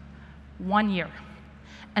diagnosed. 1 year.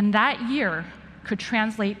 And that year could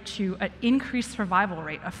translate to an increased survival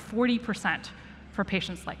rate of 40% for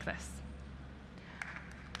patients like this.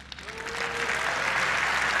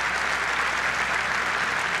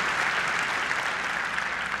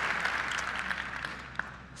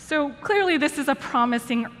 So clearly, this is a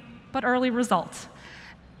promising but early result.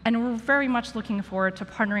 And we're very much looking forward to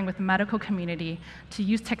partnering with the medical community to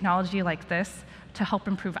use technology like this to help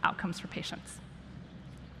improve outcomes for patients.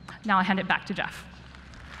 Now I'll hand it back to Jeff.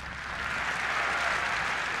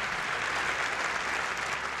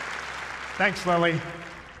 Thanks, Lily.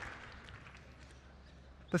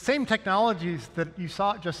 The same technologies that you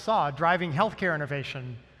just saw driving healthcare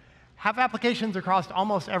innovation have applications across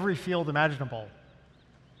almost every field imaginable.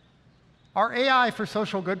 Our AI for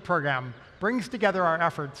Social Good program brings together our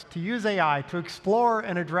efforts to use AI to explore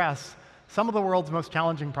and address some of the world's most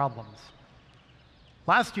challenging problems.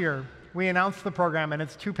 Last year, we announced the program and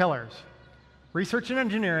its 2 pillars, research and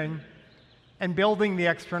engineering, and building the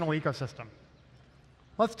external ecosystem.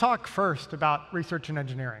 Let's talk first about research and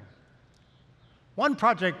engineering. One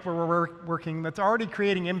project where we're working that's already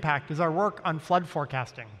creating impact is our work on flood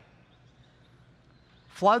forecasting.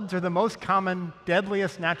 Floods are the most common,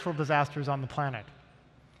 deadliest natural disasters on the planet.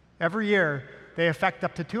 Every year, they affect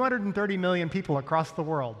up to 230 million people across the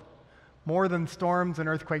world, more than storms and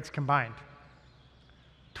earthquakes combined.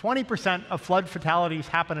 20% of flood fatalities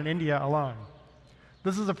happen in India alone.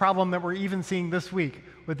 This is a problem that we're even seeing this week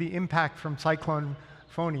with the impact from Cyclone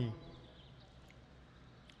Fani.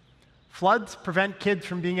 Floods prevent kids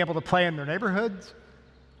from being able to play in their neighborhoods,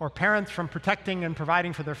 or parents from protecting and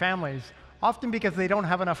providing for their families, often because they don't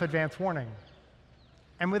have enough advance warning.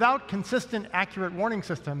 And without consistent, accurate warning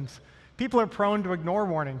systems, people are prone to ignore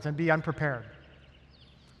warnings and be unprepared.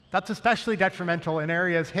 That's especially detrimental in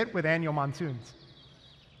areas hit with annual monsoons.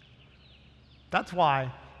 That's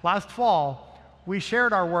why, last fall, we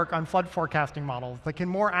shared our work on flood forecasting models that can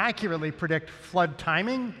more accurately predict flood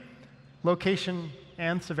timing, location,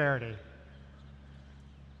 and severity.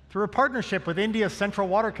 Through a partnership with India's Central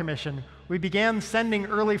Water Commission, we began sending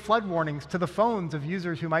early flood warnings to the phones of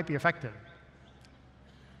users who might be affected.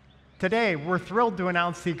 Today, we're thrilled to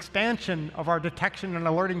announce the expansion of our detection and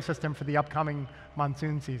alerting system for the upcoming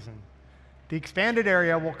monsoon season. The expanded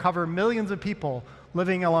area will cover millions of people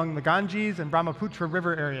living along the Ganges and Brahmaputra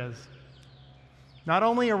river areas. Not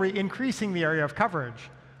only are we increasing the area of coverage,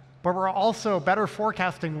 but we're also better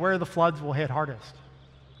forecasting where the floods will hit hardest.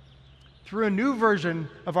 Through a new version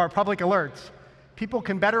of our public alerts, people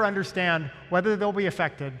can better understand whether they'll be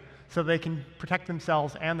affected so they can protect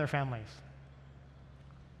themselves and their families.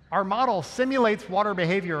 Our model simulates water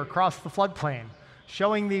behavior across the floodplain,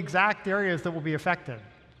 showing the exact areas that will be affected.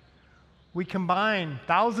 We combine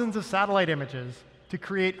thousands of satellite images to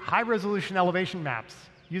create high-resolution elevation maps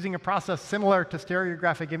using a process similar to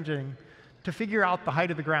stereographic imaging to figure out the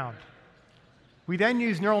height of the ground. We then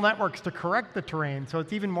use neural networks to correct the terrain so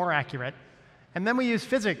it's even more accurate, and then we use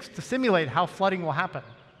physics to simulate how flooding will happen.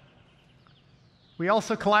 We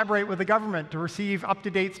also collaborate with the government to receive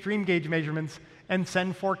up-to-date stream gauge measurements and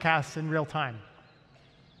send forecasts in real time.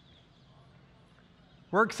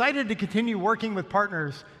 We're excited to continue working with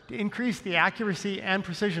partners to increase the accuracy and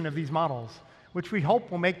precision of these models, which we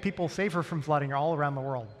hope will make people safer from flooding all around the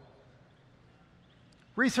world.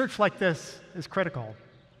 Research like this is critical.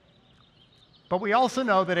 But we also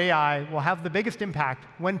know that AI will have the biggest impact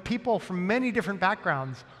when people from many different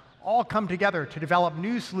backgrounds all come together to develop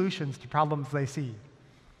new solutions to problems they see.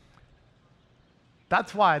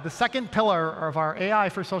 That's why the second pillar of our AI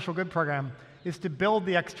for Social Good program is to build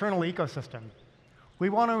the external ecosystem. We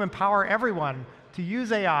want to empower everyone to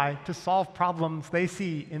use AI to solve problems they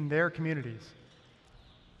see in their communities.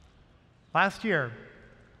 Last year,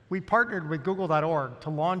 we partnered with Google.org to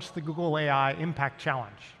launch the Google AI Impact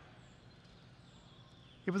Challenge.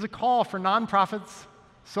 It was a call for nonprofits,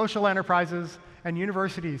 social enterprises, and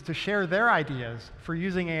universities to share their ideas for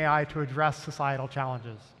using AI to address societal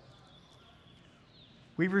challenges.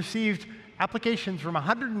 We received applications from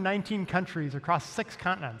 119 countries across 6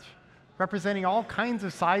 continents, representing all kinds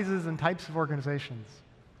of sizes and types of organizations.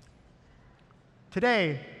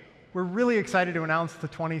 Today, we're really excited to announce the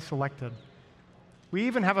 20 selected. We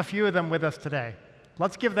even have a few of them with us today.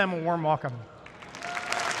 Let's give them a warm welcome.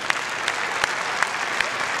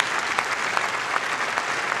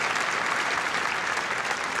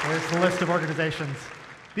 Here's the list of organizations.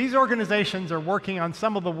 These organizations are working on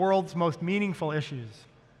some of the world's most meaningful issues.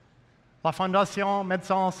 La Fondation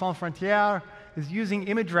Médecins Sans Frontières is using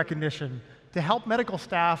image recognition to help medical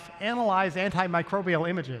staff analyze antimicrobial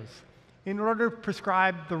images in order to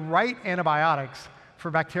prescribe the right antibiotics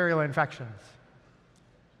for bacterial infections.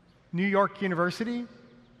 New York University,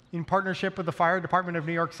 in partnership with the Fire Department of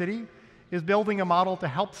New York City, is building a model to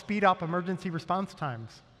help speed up emergency response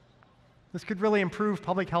times. This could really improve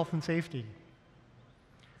public health and safety.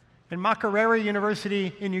 And Makerere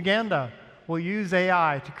University in Uganda will use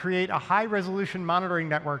AI to create a high-resolution monitoring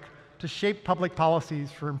network to shape public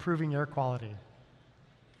policies for improving air quality.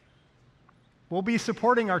 We'll be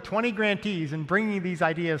supporting our 20 grantees in bringing these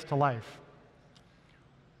ideas to life.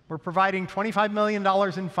 We're providing $25 million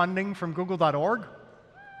in funding from Google.org,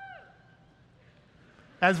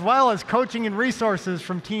 as well as coaching and resources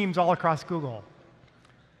from teams all across Google.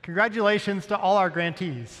 Congratulations to all our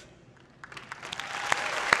grantees.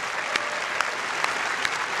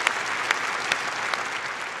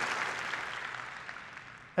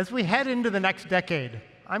 As we head into the next decade,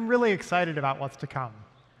 I'm really excited about what's to come.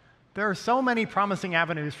 There are so many promising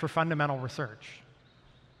avenues for fundamental research.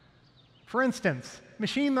 For instance,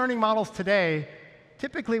 machine learning models today,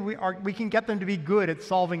 typically we can get them to be good at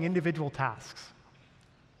solving individual tasks.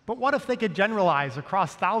 But what if they could generalize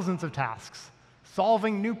across thousands of tasks,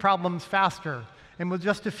 solving new problems faster, and with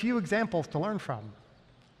just a few examples to learn from?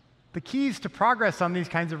 The keys to progress on these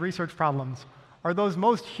kinds of research problems are those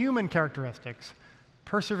most human characteristics: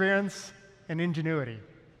 perseverance and ingenuity.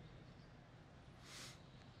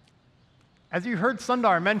 As you heard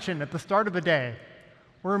Sundar mention at the start of the day,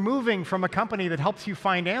 we're moving from a company that helps you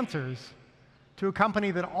find answers to a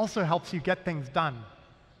company that also helps you get things done.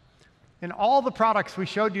 And all the products we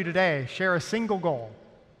showed you today share a single goal: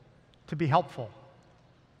 to be helpful.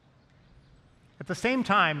 At the same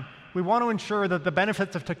time, we want to ensure that the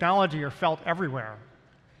benefits of technology are felt everywhere,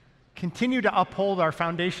 continue to uphold our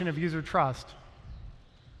foundation of user trust,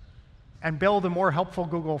 and build a more helpful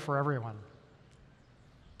Google for everyone.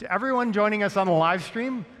 To everyone joining us on the live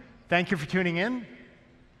stream, thank you for tuning in.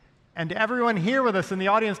 And to everyone here with us in the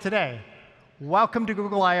audience today, welcome to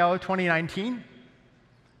Google I/O 2019.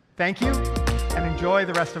 Thank you, and enjoy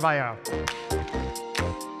the rest of I/O.